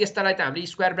अहिले त्यस्तालाई त हामीले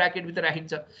स्क्वायर ब्राकेटभित्र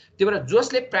राखिन्छ। त्यही भएर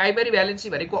जसले प्राइमेरी भ्यालेन्सी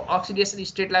भनेको अक्सिडेसन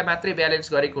स्टेटलाई मात्रै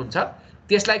ब्यालेन्स गरेको हुन्छ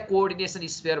त्यसलाई कोअर्डिनेसन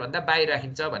स्फियर भन्दा बाहिर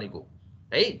राखिन्छ भनेको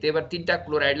है। त्यही भएर तीनटा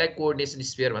क्लोराइडलाई कोअर्डिनेसन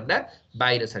स्फियर भन्दा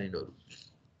बाहिर छन् यिनीहरू।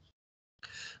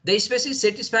 The species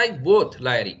satisfying both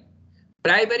लयरी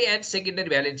primary and secondary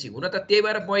valency हुन त त्यही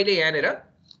भएर मैले यहाँनिर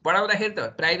पढाउँदाखेरि त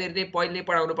प्राइमेरी नै पहिले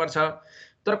पढाउनु पर्छ,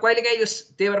 तर कहिलेकाहीँ यो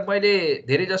त्यही भएर मैले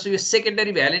धेरै जसो यो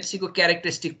सेकेन्डरी भ्यालेन्सीको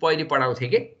क्यारेक्टरिस्टिक पहिले पढाउँथेँ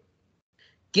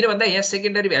किन भन्दा यहाँ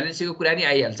सेकेन्डरी भ्यालेन्सीको कुरा नि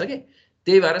आइहाल्छ के।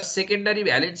 त्यही भएर सेकेन्डरी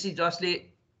भ्यालेन्सी जसले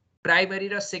प्राइमेरी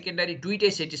र सेकेन्डरी दुईटै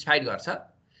सेटिस्फाइड गर्छ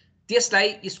त्यसलाई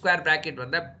स्क्वायर ब्राकेट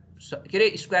भन्दा के अरे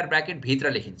स्क्वायर ब्राकेट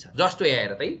भित्र लेखिन्छ। जस्तो यहाँ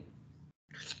हेर त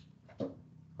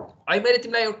अहिले मैले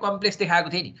तिमीलाई एउटा कम्प्लेक्स देखाएको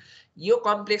थिएँ नि, यो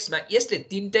कम्प्लेक्समा यसले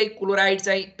तीनटै क्लोराइड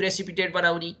चाहिँ प्रेसिपिटेट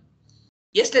बनाउने,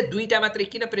 यसले दुईटा मात्रै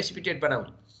किन प्रेसिपिटेट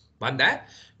बनाउने भन्दा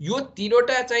यो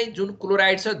तीनवटा चाहिँ जुन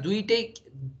क्लोराइड छ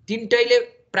तीनटैले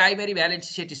प्राइमेरी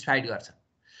भ्यालेन्सी सेटिस्फाइड गर्छ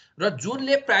र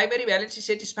जुनले प्राइमेरी भ्यालेन्सी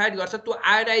सेटिस्फाइड गर्छ त्यो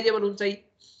आयोनाइजेबल हुन्छ,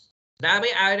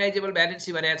 नामै आयोनाइजेबल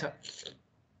भ्यालेन्सी भनेको छ।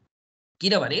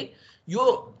 किनभने यो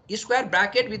स्क्वायर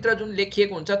ब्राकेट भित्र जुन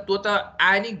लेखिएको हुन्छ त्यो त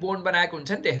आयनिक बोन्ड बनाएको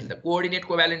हुन्छ नि, त्यसले त कोअर्डिनेट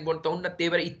कोभ्यालेन्ट बोन्ड त हुन्न, त्यही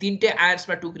भएर यी तीनटै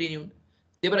आयन्समा टुक्रिने हुन्।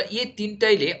 त्यही भएर यी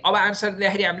तीनटैले अब आन्सर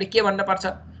दिँदाखेरि हामीले के भन्न पर्छ,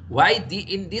 why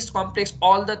in this complex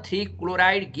all the three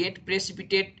chloride get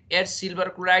precipitate as silver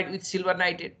chloride with silver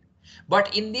nitrate,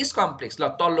 but in this complex ल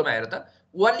तल्लोमा हेर त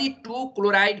only 2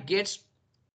 chloride gets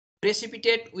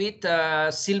precipitate with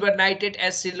silver nitrate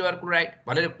as silver chloride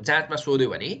भनेर जाँचमा सोध्यो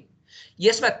भने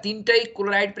यसमा तीनटै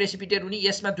क्लोराइड प्रेसिपिटेट हुने,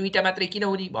 यसमा दुईटा मात्रै किन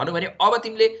हुने भन्नु भने अब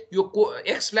तिमीले यो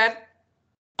explain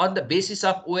on the basis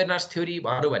of वेर्नर्स theory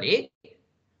भन्नु भने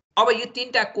अब यो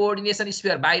तीनटा कोअर्डिनेसन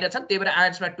स्फियर बाहिर छन्, त्यही भएर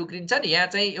आयन्समा टुक्रिन्छन्। यहाँ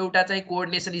चाहिँ एउटा चाहिँ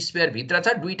कोअर्डिनेसन स्फियर भित्र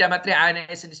छ, दुईटा मात्रै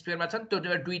आयनाइजेसन स्फियरमा छन्, त्यो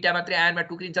दुईटा मात्रै आयनमा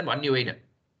टुक्रिन्छन् भन्ने होइन।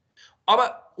 अब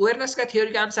वेर्नर्सका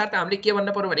थ्योरीका अनुसार त हामीले के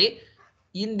भन्नु पर्यो भने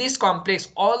in this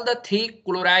complex all the three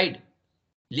chloride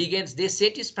लिगेन्ड्स they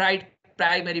satisfied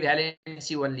primary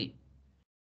valency only,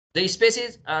 the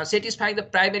species satisfying the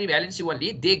primary valency only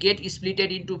they get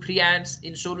splitted into free ions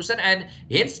in solution and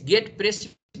hence get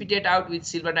precipitate out with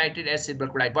silver nitrate as silver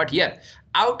chloride. But here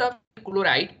out of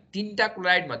chloride तीनटा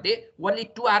chloride मध्ये only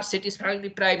 2 are satisfying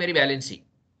the primary valency,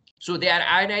 so they are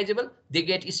ionizable, they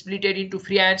get splitted into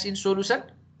free ions in solution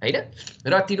हैन,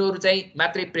 र तिनीहरु चाहिँ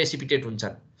मात्रै precipitate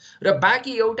हुन्छन् र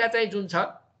बाँकी एउटा चाहिँ जुन छ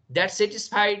that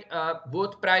satisfied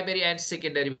both primary and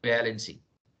secondary valency,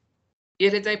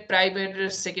 यसले चाहिँ प्राइमेरी र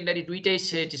सेकेन्डरी दुईटै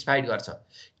सेटिस्फाइड गर्छ।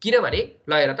 किनभने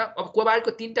ल हेर त अब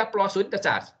कोबाल्टको तीनटा प्लस हो नि त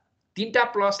चार्ज, तीनटा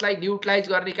प्लसलाई न्युट्रलाइज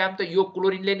गर्ने काम त यो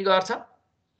क्लोरिनले नि गर्छ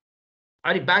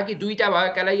अनि बाँकी दुईटा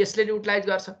भएकालाई यसले न्युट्रलाइज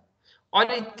गर्छ।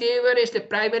 अनि त्यही भएर यसले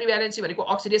प्राइमेरी भ्यालेन्सी भनेको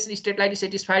अक्सिडेसन स्टेटलाई नि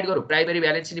सेटिस्फाइड गरौँ, प्राइमेरी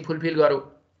भ्यालेन्सी नि फुलफिल गरौँ।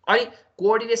 अनि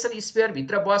कोअर्डिनेसन स्फियर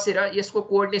भित्र बसेर यसको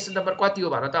कोअर्डिनेसन नम्बर कति हो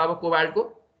भन त अब कोबाल्टको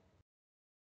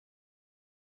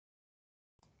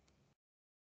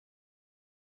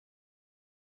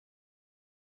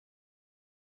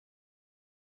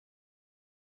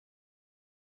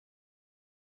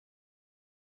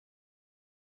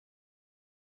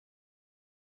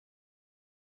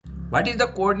What is the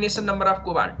coordination number of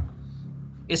cobalt?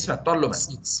 यसमा तल्लोमा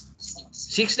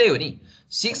 6 नै हो नि।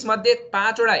 6 मध्ये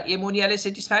 5 वटा एमोनियाले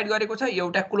सेटिस्फाइड गरेको छ,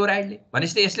 एउटा क्लोराइडले,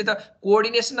 भनेपछि यसले त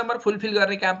कोअर्डिनेसन नम्बर फुलफिल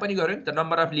गर्ने काम पनि गर्यो नि त,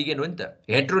 नम्बर अफ लिगेन्ड हो नि त,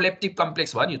 हेट्रोलेप्टिक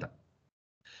कम्प्लेक्स भयो नि त।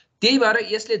 त्यही भएर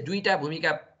यसले दुईटा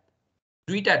भूमिका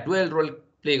दुईटा डुअल रोल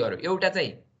प्ले गर्यो, एउटा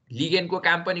चाहिँ लिगेन्डको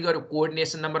काम पनि गर्यो,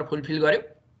 कोअर्डिनेसन नम्बर फुलफिल गर्यो,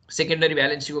 सेकेन्डरी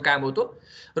भ्यालेन्सीको काम हो त,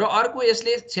 र अर्को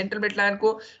यसले सेन्ट्रल मेटल आयनको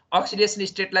अक्सिडेसन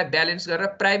स्टेटलाई ब्यालेन्स गरेर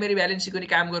प्राइमेरी भ्यालेन्सीको नि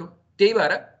काम गर्यो। त्यही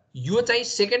भएर यो चाहिँ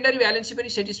सेकेन्डरी भ्यालेन्सी पनि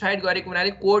सेटिस्फाइड गरेको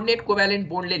हुनाले कोअर्डिनेट कोभ्यालेन्ट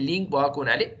बोन्डले लिङ्क भएको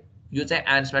हुनाले यो चाहिँ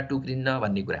आन्सरमा टुक्रिन्न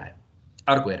भन्ने कुरा आयो।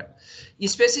 अर्को हेर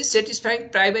spaces satisfying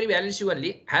primary valency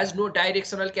only has no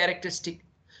directional characteristic,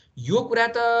 यो कुरा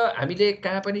त हामीले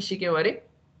कहाँ पनि सिक्यौँ अरे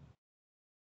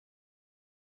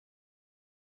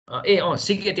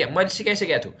सिकेँ त्यहाँ मैले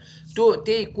सिकाइसकेको छु त्यो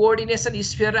त्यही कोअर्डिनेसन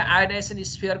स्फियर र आयोनाइजेसन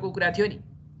स्फियरको कुरा थियो नि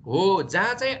हो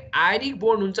जहाँ चाहिँ आयोनिक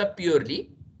बोन्ड हुन्छ प्योरली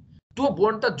त्यो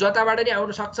बोन्ड त जताबाट नि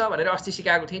आउन सक्छ भनेर अस्ति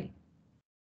सिकाएको थिएँ नि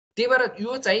त्यही भएर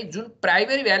यो चाहिँ जुन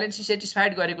प्राइमेरी भ्यालेन्सी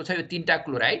सेटिस्फाइड गरेको छ यो तीनटा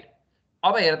क्लोराइड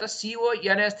अब हेर त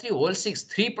CONH3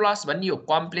 3+ भन्ने यो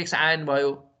कम्प्लेक्स आयन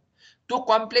भयो त्यो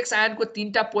कम्प्लेक्स आयनको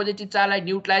तीनटा पोजिटिभ चार्जलाई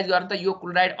न्युट्रलाइज गर्न त यो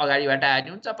क्लोराइड अगाडिबाट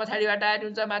आयो हुन्छ पछाडिबाट आयो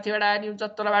हुन्छ माथिबाट आयो हुन्छ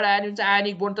तलबाट आयो हुन्छ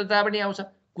आयनिक बोन्ड त जताबाट नि आउँछ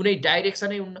कुनै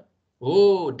डाइरेक्सनै हुन्न हो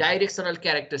डाइरेक्सनल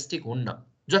क्यारेक्टरिस्टिक हुन्न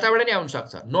जताबाट नि आउन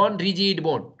सक्छ नन रिजिड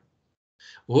बोन्ड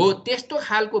हो त्यस्तो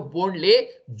खालको बोन्डले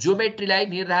ज्योमेट्रीलाई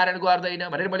निर्धारण गर्दैन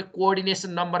भनेर मैले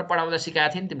कोअर्डिनेसन नम्बर पढाउँदा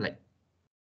सिकाएको थिएँ नि तिमीलाई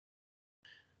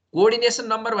कोअर्डिनेसन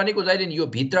नम्बर भनेको जहिले नि यो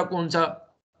भित्रको हुन्छ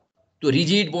त्यो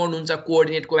रिजिड बोन्ड हुन्छ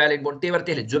कोअर्डिनेट कोभ्यालेन्ट बोन्ड त्यही भएर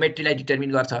त्यसले ज्योमेट्रीलाई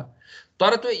डिटर्मिन गर्छ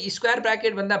तर त्यो स्क्वायर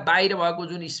ब्राकेट भन्दा बाहिर भएको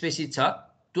जुन स्पेसिस छ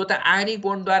त्यो त आयनिक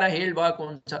बोन्डद्वारा हेल्ड भएको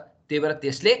हुन्छ त्यही भएर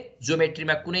त्यसले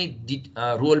ज्योमेट्रीमा कुनै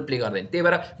रोल प्ले गर्दैन त्यही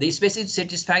भएर the species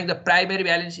satisfying the primary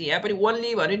valency यहाँ पनि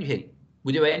ओन्ली भन्यो नि फेरि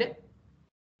बुझ्यो भएन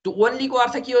त्यो ओन्लीको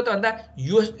अर्थ के हो त भन्दा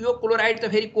यो क्लोराइड त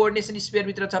फेरि कोअर्डिनेसन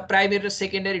स्फियरभित्र छ प्राइमेरी र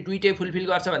सेकेन्डरी दुईटै फुलफिल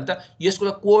गर्छ भने त यसको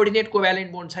त कोअर्डिनेट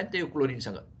कोभ्यालेन्ट बोन्ड छ नि त यो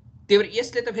क्लोरिनसँग त्यही भएर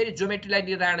यसले त फेरि ज्योमेट्रीलाई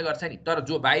निर्धारण गर्छ नि तर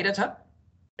जो बाहिर छ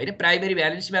हैन प्राइमेरी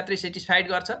भ्यालेन्सी मात्रै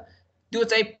सेटिस्फाइड गर्छ त्यो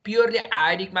चाहिँ प्योरली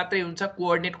आयोनिक मात्रै हुन्छ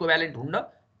कोअर्डिनेट कोभ्यालेन्ट हुन्न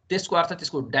त्यसको अर्थ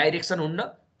त्यसको डाइरेक्सन हुन्न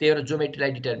त्यही भएर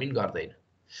ज्योमेट्रीलाई डिटर्मिन गर्दैन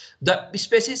The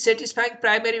species satisfying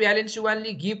primary valency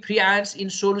only give free ions in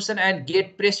solution and get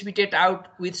precipitate out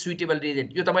with suitable reagent.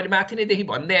 यो त मैले माथि नै देखि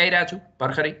भन्दै आइरहेको छु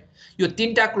भर्खरै यो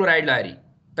तीनटा क्लोराइडलाई हरि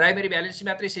प्राइमेरी भ्यालेन्सी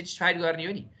मात्रै सेटिस्फाइड गर्ने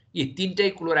हो नि यी तीनटै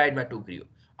क्लोराइडमा टुक्रियो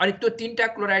अनि त्यो तीनटा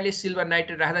क्लोराइडले सिल्भर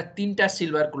नाइट्रेट राख्दा तीनटा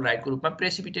सिल्भर क्लोराइडको रूपमा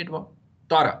प्रेसिपिटेट भयो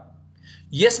तर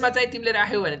यसमा चाहिँ तिमीले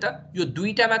राख्यौ भने त यो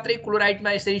दुईटा मात्रै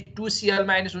क्लोराइडमा यसरी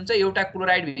 2Cl- हुन्छ एउटा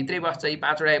क्लोराइड भित्रै बस्छ यी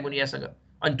पाँचवटा एमोनियासँग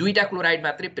अनि दुईटा क्लोराइड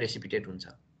मात्रै प्रेसिपिटेट हुन्छ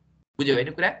बुझ्यो हैन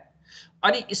कुरा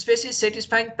अनि spaces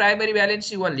satisfying primary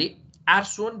valency only are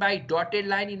Son by dotted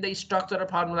line in the structural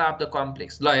formula of the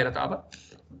complex ल हेर त अब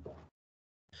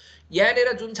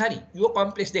यहाँनिर जुन छ नि यो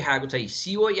कम्प्लेक्स देखाएको छ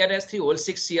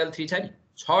CONH3 छ नि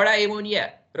 6वटा एमोनिया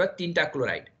र 3टा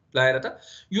क्लोराइड ल हेर त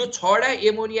यो 6वटा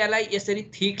एमोनियालाई यसरी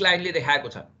थिक लाइनले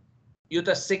देखाएको छ यो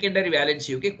त सेकेन्डरी भ्यालेन्सी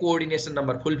हो के कोअर्डिनेसन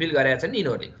नम्बर फुलफिल गरेका छन् नि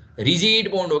यिनीहरुले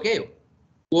रिजिड बोन्ड हो के यो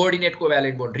कोअर्डिनेट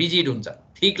कोभ्यालेन्ट बोन्ड रिजिड हुन्छ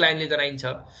थिक लाइनले जनाइन्छ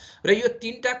र यो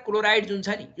 3टा क्लोराइड जुन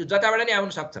छ नि यो जताबाट नि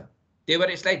आउन सक्छ त्यही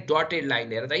भएर यसलाई डटेड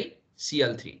लाइन हेर त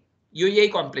Cl3 यो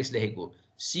यही कम्प्लेक्स लेखेको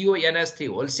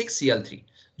CONH3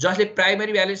 जसले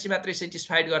प्राइमेरी भ्यालेन्सी मात्रै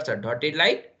सेटिस्फाइड गर्छ डटेड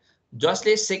लाइन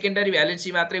जसले सेकेन्डरी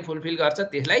भ्यालेन्सी मात्रै फुलफिल गर्छ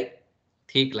त्यसलाई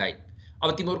थिक लाइन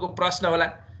अब तिमीहरुको प्रश्न होला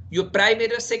यो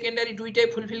प्राइमेरी र सेकेन्डरी दुईटै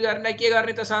फुलफिल गर्नलाई के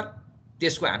गर्ने त सर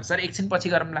त्यसको आन्सर एकछिन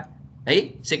पछि गरौँला है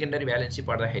सेकेन्डरी भ्यालेन्सी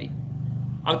पढ्दाखेरि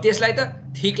अब त्यसलाई त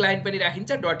थिक लाइन पनि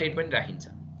राखिन्छ डटेड पनि राखिन्छ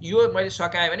यो मैले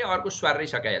सकाए भने अर्को स्वारै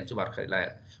सकाइहाल्छु भर्खरै ल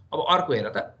अब अर्को हेर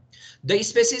त the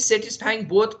species satisfying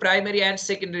both primary and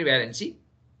secondary valency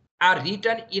are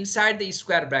return inside the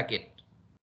square bracket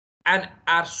and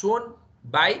are Son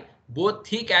by both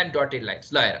thick and dotted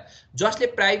lines ल हेर जसले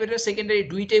प्राइमेरी र सेकेन्डरी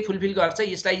दुईटै फुलफिल गर्छ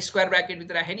यसलाई स्क्वायर ब्राकेट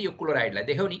भित्र राखे नि यो क्लोराइडलाई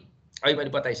देख्यौ नि अहिले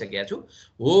मैले बताइसकेको छु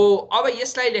हो अब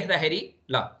यसलाई लेख्दाखेरि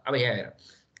ल अब यहाँ हेर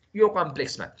यो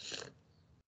कम्प्लेक्समा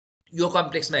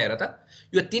हेर त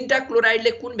यो 3टा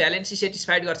क्लोराइडले कुन भ्यालेन्सी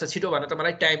सेटिस्फाइड गर्छ छिटो भन त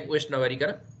मलाई टाइम वेस्ट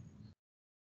नगरिकन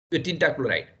यो 3टा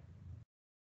क्लोराइड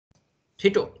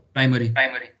छिटो प्राइमरी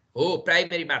हो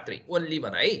प्राइमरी मात्रै ओन्ली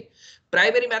भन है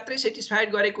प्राइमरी मात्रै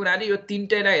सेटिस्फाइड गरेको हुनाले यो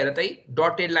 3टैलाई हेर त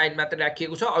डटेड लाइन मात्रै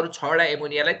राखिएको छ अरु 6वटा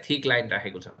एमोनियालाई थिक लाइन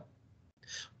राखेको छ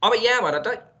अब यहाँ भन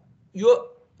त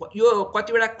यो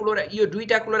कतिवटा क्लोराइड यो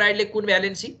दुईटा क्लोराइडले कुन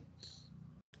भ्यालेन्सी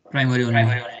प्राइमरी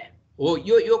हो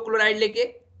यो क्लोराइडले के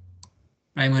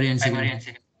प्राइमरी एन्ड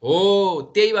सेकेन्डरी हो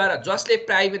त्यही भएर जसले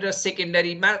प्राइमरी र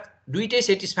सेकेन्डरीमा दुईटै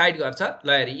सेटिस्फाइड गर्छ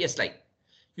ल हेर यसलाई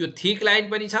यो थिक लाइन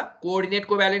पनि छ कोअर्डिनेट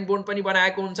कोभ्यालेन्ट बोन्ड पनि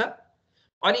बनाएको हुन्छ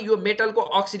अनि यो मेटलको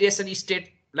अक्सिडेसन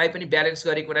स्टेटलाई पनि ब्यालेन्स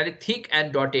गरेको हुनाले थिक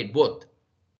एन्ड डटेड बोथ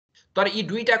तर यी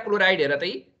दुईटा क्लोराइड हेर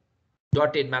त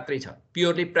डटेड मात्रै छ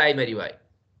प्योरली प्राइमरी भयो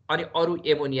अनि अरु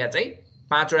एमोनिया चाहिँ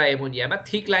 5वटा एमोनियामा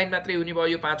थिक लाइन मात्रै हुने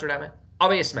भयो यो 5वटामा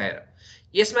अब यसमा हेर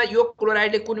यसमा यो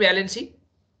क्लोराइडले कुन भ्यालेन्सी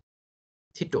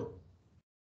छिटो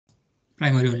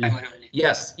प्राइमरी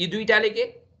यस यी दुईटाले के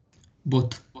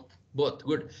बोथ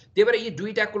गुड त्यही भएर यी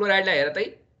दुईटा क्लोराइडलाई हेर त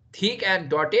थिक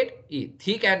एन्ड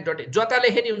डटेड जता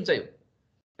लेखे नि हुन्छ यो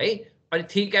है अनि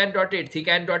थिक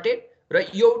एन्ड डटेड र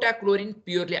एउटा क्लोरिन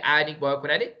प्योरली आयनिक भएको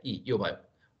हुनाले यो भयो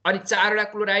अनि 4वटा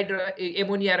क्लोराइड र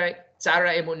एमोनिया रहे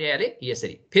 4वटा एमोनियाले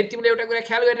यसरी फेरि तिमीले एउटा कुरा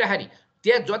ख्याल गरिराख नि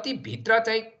त्यहाँ जति भित्र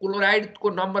चाहिँ क्लोराइडको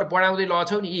नम्बर बढाउँदै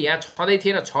लछौ नि यहाँ छँदै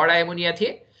थिएन 6वटा एमोनिया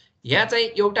थिए यहाँ चाहिँ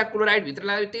एउटा क्लोराइड भित्र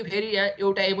लाग्यो त्यो फेरि यहाँ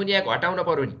एउटा एमोनिया घटाउन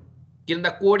पर्यो नि, किन त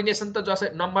कोअर्डिनेसन त जसरी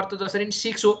नम्बर त जसरी नि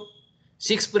 6 हो,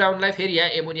 6 पुर्याउनलाई फेरि यहाँ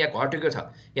एमोनिया घटेको छ।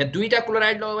 यहाँ दुईटा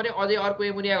क्लोराइड लगायो भने अझै अर्को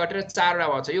एमोनिया घटेर 4 वटा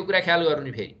भएको छ, यो कुरा ख्याल गर्नु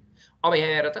नि फेरि। अब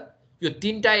यहाँ हेर त, यो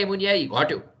 3टा एमोनिया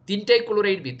घट्यो, 3टै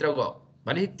क्लोराइड भित्र गयो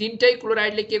भने 3टै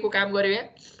क्लोराइडले के को काम गर्यो यहाँ?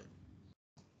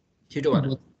 छिटो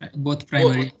भन। बोथ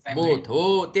प्राइमरी बोथ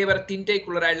हो, त्यही भएर 3टै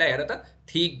क्लोराइडलाई हेर त,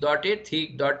 thick dotted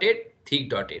thick dotted thick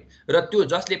dotted, र त्यो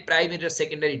जसले प्राइमेरी र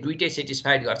सेकेन्डरी दुईटै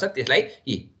सेटिस्फाइड गर्छ त्यसलाई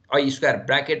आई स्क्वायर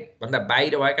ब्राकेट भन्दा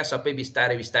बाहिर भएका सबै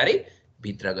बिस्तारै बिस्तारै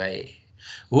भित्र गए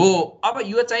हो। अब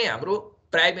यो चाहिँ हाम्रो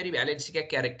प्राइमेरी भ्यालेन्सीका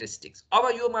क्यारेक्टरिस्टिक्स। अब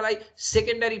यो मलाई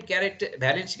सेकेन्डरी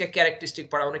भ्यालेन्सीका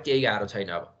क्यारेक्टरिस्टिक पढाउन केही गाह्रो छैन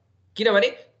अब, किनभने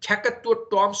ठ्याक्क त्यो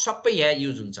टर्म सबै यहाँ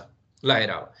युज हुन्छ। ल हेर,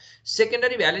 अब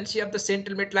secondary valency of the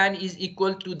central metal is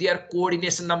equal to there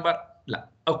coordination number. ल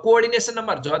अब कोअर्डिनेसन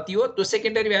नम्बर जति हो त्यो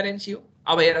सेकेन्डरी भ्यालेन्सी हो।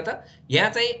 अब हेर त, यहाँ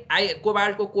चाहिँ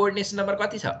कोबाल्टको कोअर्डिनेसन नम्बर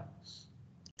कति छ?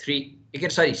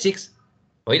 6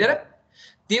 होइन र?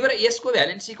 त्यही भएर यसको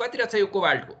भ्यालेन्सी कति रहेछ यो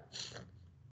कोबाल्टको?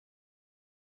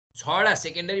 6वटा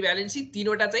सेकेन्डरी भ्यालेन्सी,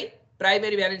 3वटा चाहिँ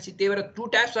प्राइमेरी भ्यालेन्सी। त्यही भएर 2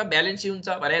 टाइप्स अफ भ्यालेन्सी हुन्छ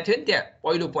भनेको थियो नि त्यहाँ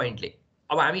पहिलो पोइन्टले।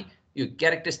 अब हामी यो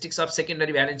क्यारेक्टरिस्टिक्स अफ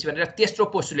सेकेन्डरी भ्यालेन्सी भनेर तेस्रो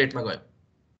पोस्टुलेटमा गयौँ।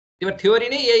 त्यो भएर थ्योरी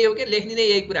नै यही हो कि, लेख्ने नै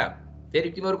यही कुरा हो, फेरि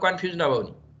तिमीहरू कन्फ्युज नभौ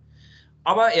नि।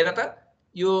 अब हेर त,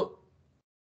 यो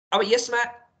अब यसमा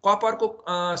कपरको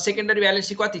सेकेन्डरी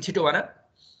भ्यालेन्सी कति? छिटो भन।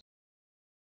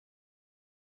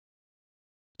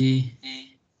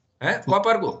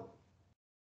 कपरको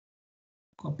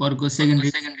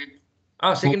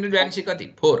सेकेन्डरी भ्यालेन्सी कति?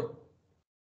 4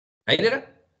 होइन र?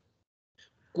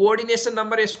 कोअर्डिनेसन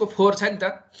नम्बर यसको 4 छ नि त,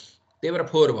 त्यही भएर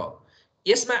 4 भयो।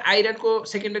 यसमा आइरनको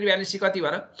सेकेन्डरी भ्यालेन्सी कति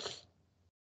भन?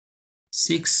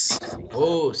 6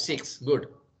 हो, 6 गुड।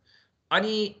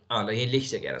 अनि ल यहाँ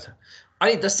लेखिसकेर छ।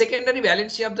 अनि the secondary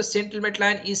valency of the central metal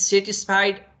ion is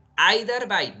satisfied either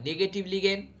by negative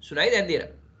ligand. सुन है ध्यान दिएर,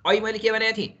 अहिले मैले के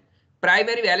भनेको थिएँ?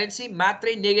 प्राइमेरी भ्यालेन्सी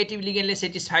मात्रै नेगेटिभ लिगेन्डले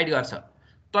सेटिस्फाइड गर्छ,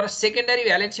 तर सेकेन्डरी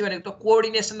भ्यालेन्सी भनेको त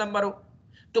कोअर्डिनेसन नम्बर हो।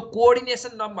 त्यो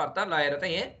कोअर्डिनेसन नम्बर त ल हेर त,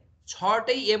 यहाँ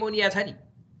 6टै एमोनिया छ नि,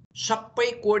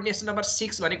 सबै कोअर्डिनेसन नम्बर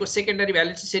 6 भनेको सेकेन्डरी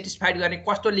भ्यालेन्सी सेटिस्फाइड गर्ने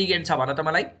कस्तो लिगेन्ड छ भन त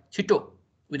मलाई छिटो,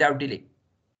 विदाउट डिले।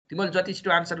 तिमीले जति छिटो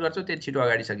आन्सर गर्छौ त्यति छिटो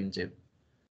अगाडि सकिन्छ।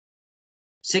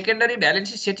 सेकेन्डरी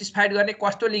भ्यालेन्सी सेटिस्फाइड गर्ने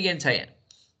कस्तो लिगेन्ड छ यहाँ?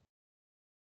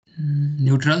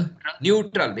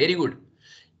 Neutral, very good.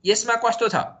 यसमा कस्तो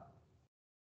छ?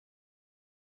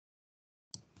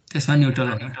 त्यसमा न्यूट्रल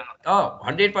हो।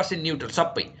 100% न्यूट्रल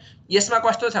सबै। यसमा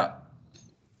कस्तो छ?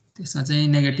 त्यसमा चाहिँ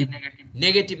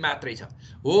नेगेटिभ मात्रै छ।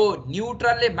 हो,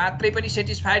 न्यूट्रलले मात्रै पनि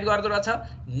सेटिस्फाइड गर्दो रहेछ,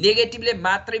 नेगेटिभले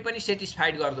मात्रै पनि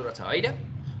सेटिस्फाइड गर्दो रहेछ होइन।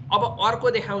 अब अर्को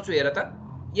देखाउँछु हेर त,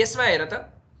 यसमा हेर त,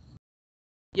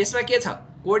 यसमा के छ?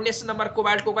 कोअर्डिनेसन नम्बर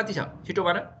कोबाल्टको कति छ? छिटो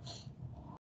भन।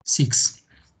 6।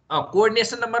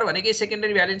 कोअर्डिनेसन नम्बर भनेकै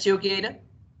सेकेन्डरी भ्यालेन्सी हो कि होइन?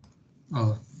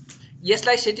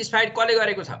 यसलाई सेटिस्फाइड कसले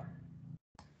गरेको छ?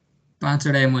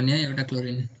 5वटा एमोनिया, एउटा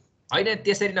क्लोरिन। होइन,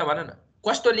 त्यसरी नभन न,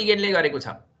 कस्तो लिगेन्डले गरेको छ?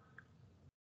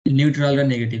 न्यूट्रल र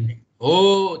नेगेटिभ।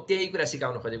 हो, त्यही कुरा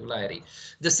सिकाउन खोजेको। ल हेरी,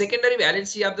 the secondary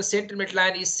valency of the central metal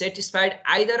ion is satisfied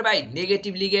either by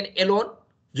negative ligand Elon,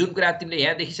 जुन कुरा तिमीले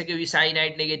यहाँ देखिसक्यौ, यो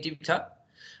साइनाइड नेगेटिभ छ।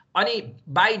 अनि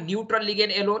बाई न्यूट्रल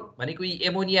लिगेन्ड एलोन भनेको यी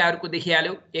एमोनियाहरूको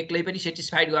देखिहाल्यो, एक्लै पनि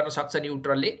सेटिस्फाइड गर्न सक्छ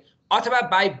न्यूट्रलले, अथवा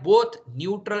by both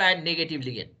neutral and negative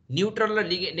ligand, neutral र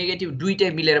नेगेटिभ दुईटै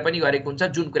मिलेर पनि गरेको हुन्छ,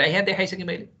 जुन कुरा यहाँ देखाइसकेँ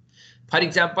मैले। फर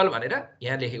इक्जाम्पल भनेर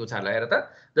यहाँ लेखेको छ। ल हेर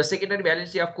त, the secondary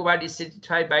valency of cobalt is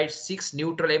satisfied by 6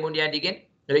 neutral ammonia ligand,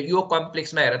 र यो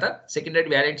कम्प्लेक्समा हेर त, secondary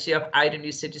valency of iron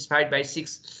is satisfied by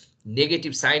 6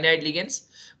 negative cyanide लिगेन्ड्स,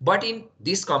 but in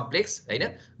this complex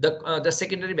होइन, the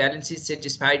secondary valence is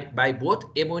satisfied by both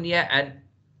ammonia and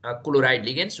chloride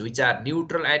ligands which are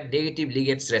neutral and negative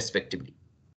ligands respectively.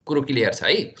 कुरो clear छ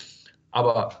है? अब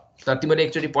त तिमीले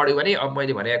एकचोटि पढ्यौ भने अब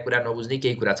मैले भनेको कुरा नबुझ्ने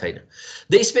केही कुरा छैन।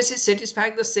 The species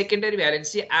satisfying the secondary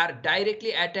valency are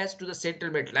directly attached to the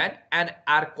central metal ion and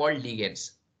are called ligands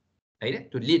हैन।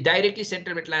 त्यो डाइरेक्टली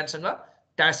सेन्ट्रल मेटल आयनसँग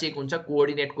टाँसिएको हुन्छ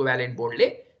कोअर्डिनेट कोभ्यालेन्ट बोन्डले,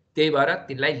 त्यही भएर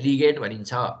तिनलाई लिगेन्ड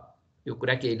भनिन्छ। यो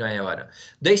कुरा केही नयाँ भएन।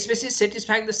 The species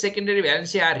satisfying the secondary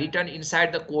valency are return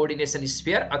inside the coordination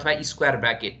sphere अथवा square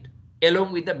bracket along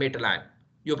with the metal ion.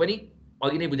 यो पनि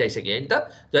अघि नै बुझाइसके हैन त,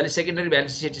 जसले सेकेन्डरी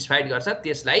भ्यालेन्सी सेटिस्फाइड गर्छ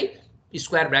त्यसलाई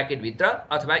स्क्वायर ब्राकेट भित्र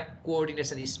अथवा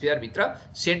कोअर्डिनेसन स्फियर भित्र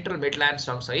सेन्ट्रल मेटल आयन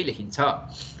सँगसँगै लेखिन्छ।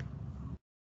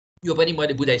 यो पनि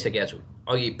मैले बुझाइसकेको छु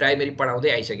अघि प्राइमेरी पढाउँदै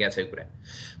आइसकेको छ यो कुरा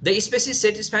the species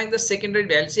satisfying the secondary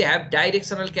valency have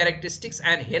directional characteristics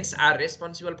and hence are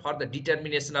responsible for the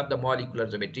determination of the molecular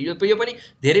geometry यो पनि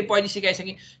धेरै पहिले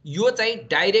सिकाइसकेँ यो चाहिँ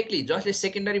डाइरेक्टली जसले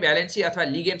सेकेन्डरी भ्यालेन्सी अथवा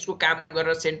लिगेन्ड्सको काम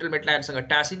गरेर सेन्ट्रल मेटल आयनसँग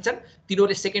टाँसिन्छन्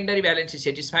तिनीहरूले सेकेन्डरी भ्यालेन्सी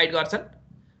सेटिस्फाइड गर्छन्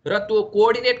र त्यो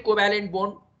कोअर्डिनेट कोभ्यालेन्ट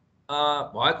बोन्ड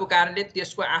भएको कारणले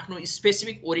त्यसको आफ्नो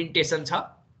स्पेसिफिक ओरिएन्टेसन छ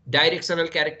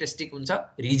डाइरेक्सनल क्यारेक्टरिस्टिक हुन्छ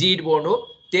रिजिड बोन्ड हो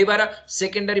त्यही भएर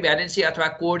सेकेन्डरी भ्यालेन्सी अथवा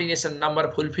कोअर्डिनेसन नम्बर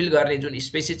फुलफिल गर्ने जुन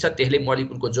स्पेसिस छ त्यसले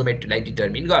मोलिकुलको ज्योमेट्रीलाई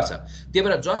डिटर्मिन गर्छ त्यही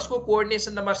भएर जसको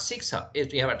कोअर्डिनेसन नम्बर 6 छ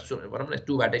यहाँबाट भनौँ न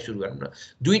 2 बाटै सुरु गरौँ न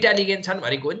दुईटा लिगेन्ड छन्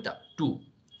भनेको हो नि त 2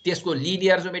 त्यसको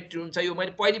लिनियर ज्योमेट्री हुन्छ यो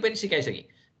मैले पहिले पनि सिकाइसकेँ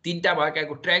 3टा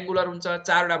भएकाको ट्रायङ्गुलर हुन्छ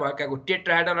 4वटा भएकाको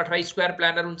टेट्राहेड्रल अथवा स्क्वायर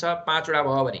प्लानर हुन्छ 5वटा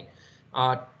भयो भने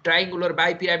ट्रायङ्गुलर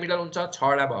बाइपिरामिडल हुन्छ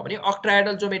 6वटा भयो भने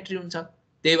अक्टाहेड्रल ज्योमेट्री हुन्छ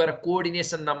त्यही भएर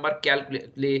कोअर्डिनेसन नम्बर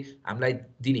क्याल्कुलेटले हामीलाई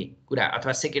दिने कुरा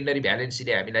अथवा सेकेन्डरी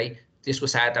भ्यालेन्सीले हामीलाई त्यसको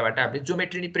सहायताबाट हामीले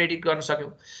ज्योमेट्री नि प्रेडिक्ट गर्न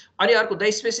सक्यौँ अनि अर्को the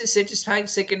species satisfying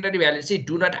secondary valency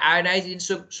do not ionise in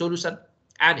solution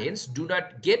and hence do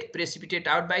not get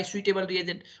precipitate out by suitable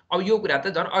reagent अब यो कुरा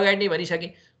त झन् अगाडि नै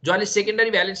भनिसकेँ जसले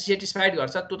सेकेन्डरी भ्यालेन्सी सेटिस्फाइड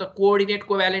गर्छ त्यो त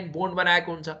कोअर्डिनेट कोभ्यालेन्ट बोन्ड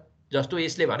बनाएको हुन्छ जस्तो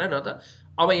यसले भन न त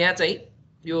अब यहाँ चाहिँ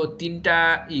यो 3टा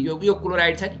यो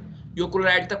क्लोराइड छ नि यो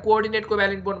क्लोराइड त कोअर्डिनेट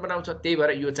कोभ्यालेन्ट बोन्ड बनाउँछ त्यही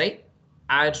भएर यो चाहिँ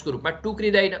आयन्सको रूपमा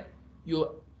टुक्रिँदैन यो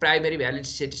प्राइमेरी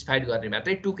भ्यालेन्सी सेटिस्फाइड गर्ने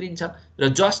मात्रै टुक्रिन्छ र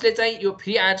जसले चाहिँ यो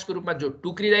फ्री आयन्सको रूपमा जो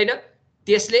टुक्रिँदैन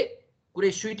त्यसले कुनै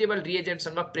सुइटेबल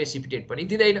रिएजेन्टसँग प्रेसिपिटेट पनि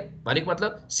दिँदैन भनेको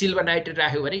मतलब सिल्भर नाइट्रेट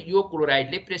राख्यो भने यो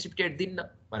क्लोराइडले प्रेसिपिटेट दिन्न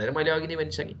भनेर मैले अघि नै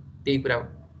भनिसकेँ त्यही कुरा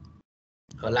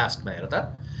हो लास्टमा हेर त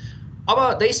अब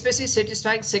the species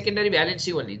satisfying secondary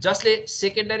valency only जसले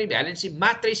सेकेन्डरी भ्यालेन्सी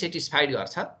मात्रै सेटिस्फाइड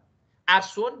गर्छ are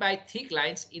shown by thick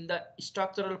lines in the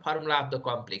structural formula of the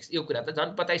complex यो कुरा त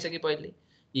झन् बताइसके पहिले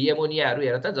यी एमोनियाहरू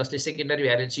हेर त जसले सेकेन्डरी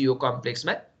भ्यालेन्सी यो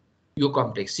कम्प्लेक्समा यो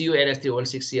कम्प्लेक्स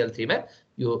CuNH3O6Cl3 मा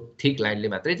यो थिक लाइनले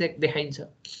मात्रै देखाइन्छ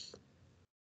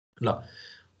ल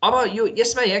अब यो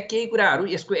यसमा यहाँ केही कुराहरू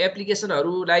यसको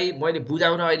एप्लिकेसनहरूलाई मैले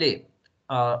बुझाउन अहिले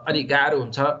अलि गाह्रो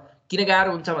हुन्छ किन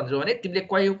गाह्रो हुन्छ भने तिमीले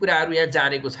कयौं कुराहरू यहाँ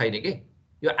जानेको छैन के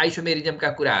यो आइसोमेरिजमका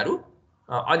कुराहरू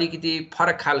अलिकति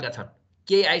फरक खालका छन्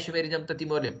केही आइसोमेरिजम त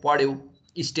तिमीहरूले पढ्यौ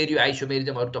स्टेरियो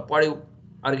आइसोमेरिजमहरू त पढ्यौ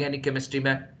अर्ग्यानिक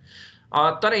केमिस्ट्रीमा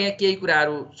तर यहाँ केही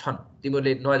कुराहरू छन्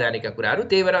तिमीहरूले नजानेका कुराहरू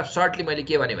त्यही भएर सर्टली मैले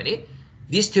के भने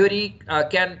this theory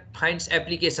can finds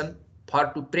application for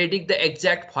to predict the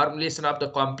exact formulation of the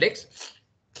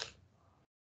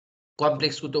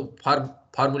कम्प्लेक्सको त्यो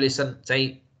फर्मुलेसन चाहिँ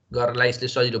गर्नलाई यसले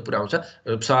सजिलो पुर्याउँछ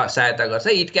सहायता गर्छ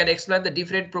it can explain the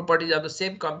different properties of the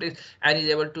same complex and is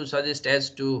able to suggest as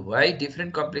to why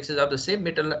different complexes of the same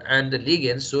metal and the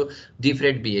लिगेन्ड्स so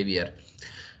different behaviour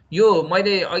यो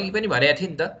मैले अघि पनि भनेको थिएँ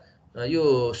नि त यो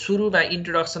सुरुमा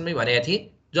इन्ट्रोडक्सनमै भनेको थिएँ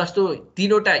जस्तो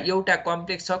तीनवटा एउटा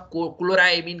कम्प्लेक्स छ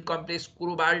क्लोराइमिन कम्प्लेक्स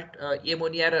क्लोबाल्ट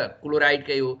एमोनिया र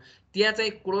क्लोराइडकै हो त्यहाँ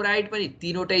चाहिँ क्लोराइड पनि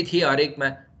तीनवटै थिए हरेकमा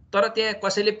तर त्यहाँ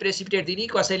कसैले प्रेसिपिटेट दिने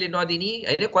कसैले नदिने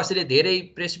हैन कसैले धेरै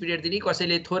प्रेसिपिटेट दिने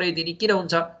कसैले थोरै दिने किन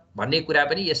हुन्छ भन्ने कुरा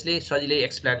पनि यसले सजिलै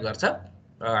एक्सप्लेन गर्छ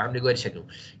हामीले गरिसक्यौं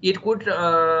it could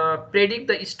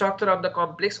predict the structure of the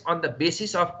complex on the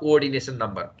basis of coordination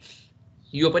number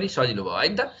यो पनि सजिलो भयो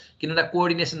हैन त किनभने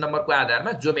कोअर्डिनेसन नम्बरको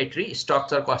आधारमा ज्योमेट्री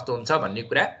स्ट्रक्चर कस्तो हुन्छ भन्ने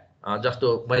कुरा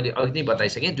जस्तो मैले अघि नै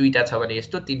बताइसकेँ दुईटा छ भने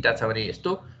यस्तो तीनटा छ भने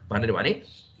यस्तो भनेर भने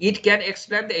it can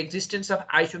explain the existence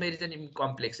of isomerism in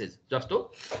complexes जस्तो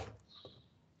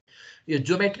यो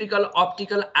geometrical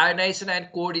optical ionisation and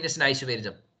coordination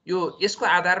isomerism यो यसको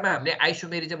आधारमा हामीले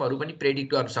आइसोमेरिजमहरू पनि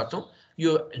प्रेडिक्ट गर्न सक्छौं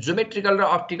यो ज्योमेट्रिकल र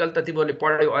अप्टिकल त तिमीहरूले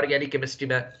पढ्यौ अर्ग्यानिक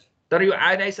केमिस्ट्रीमा तर यो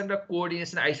आयोनाइजेसन र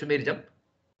कोअर्डिनेसन आइसोमेरिजम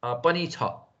पनि छ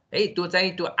है त्यो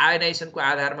चाहिँ त्यो आयोनाइजेसनको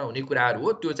आधारमा हुने कुराहरू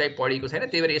हो त्यो चाहिँ पढेको छैन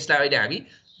त्यही भएर यसलाई अहिले हामी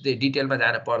डिटेलमा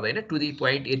जान पर्दैन टु दी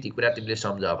पोइन्ट यति कुरा तिमीले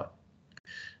सम्झ अब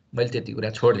मैले त्यति कुरा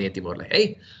छोड्दिएँ तिमीहरूलाई है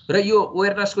र यो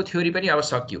अवेरनेसको थ्योरी पनि अब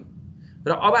सकियो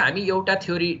र अब हामी एउटा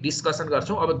थ्योरी डिस्कसन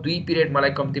गर्छौं अब 2 पिरियड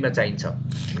मलाई कम्तीमा चाहिन्छ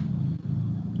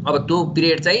अब त्यो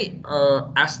पिरियड चाहिँ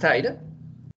आस्था हैन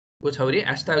को छ रे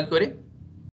आस्था को रे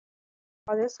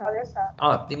हजुर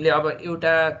सर तिमीले अब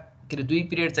एउटा के 2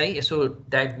 पिरियड चाहिँ यसो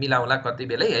टाइम मिलाउला कति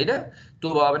बेलै हैन त्यो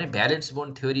भयो भने भ्यालेन्स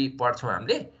बोन्ड थ्योरी पढ्छौं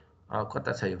हामीले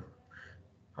कता छ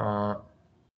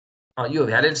यो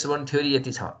भ्यालेन्स बोन्ड थ्योरी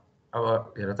यति छ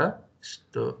अब हेर त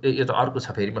यो त अर्को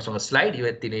छ फेरि मसँग स्लाइड यो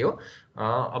यति नै हो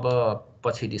अब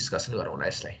पछि डिस्कसन गरौँला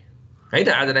यसलाई है त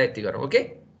आजलाई यति गरौँ ओके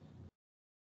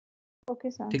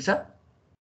ओके सर ठीक छ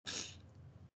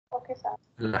ओके सर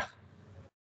ल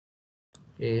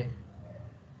ए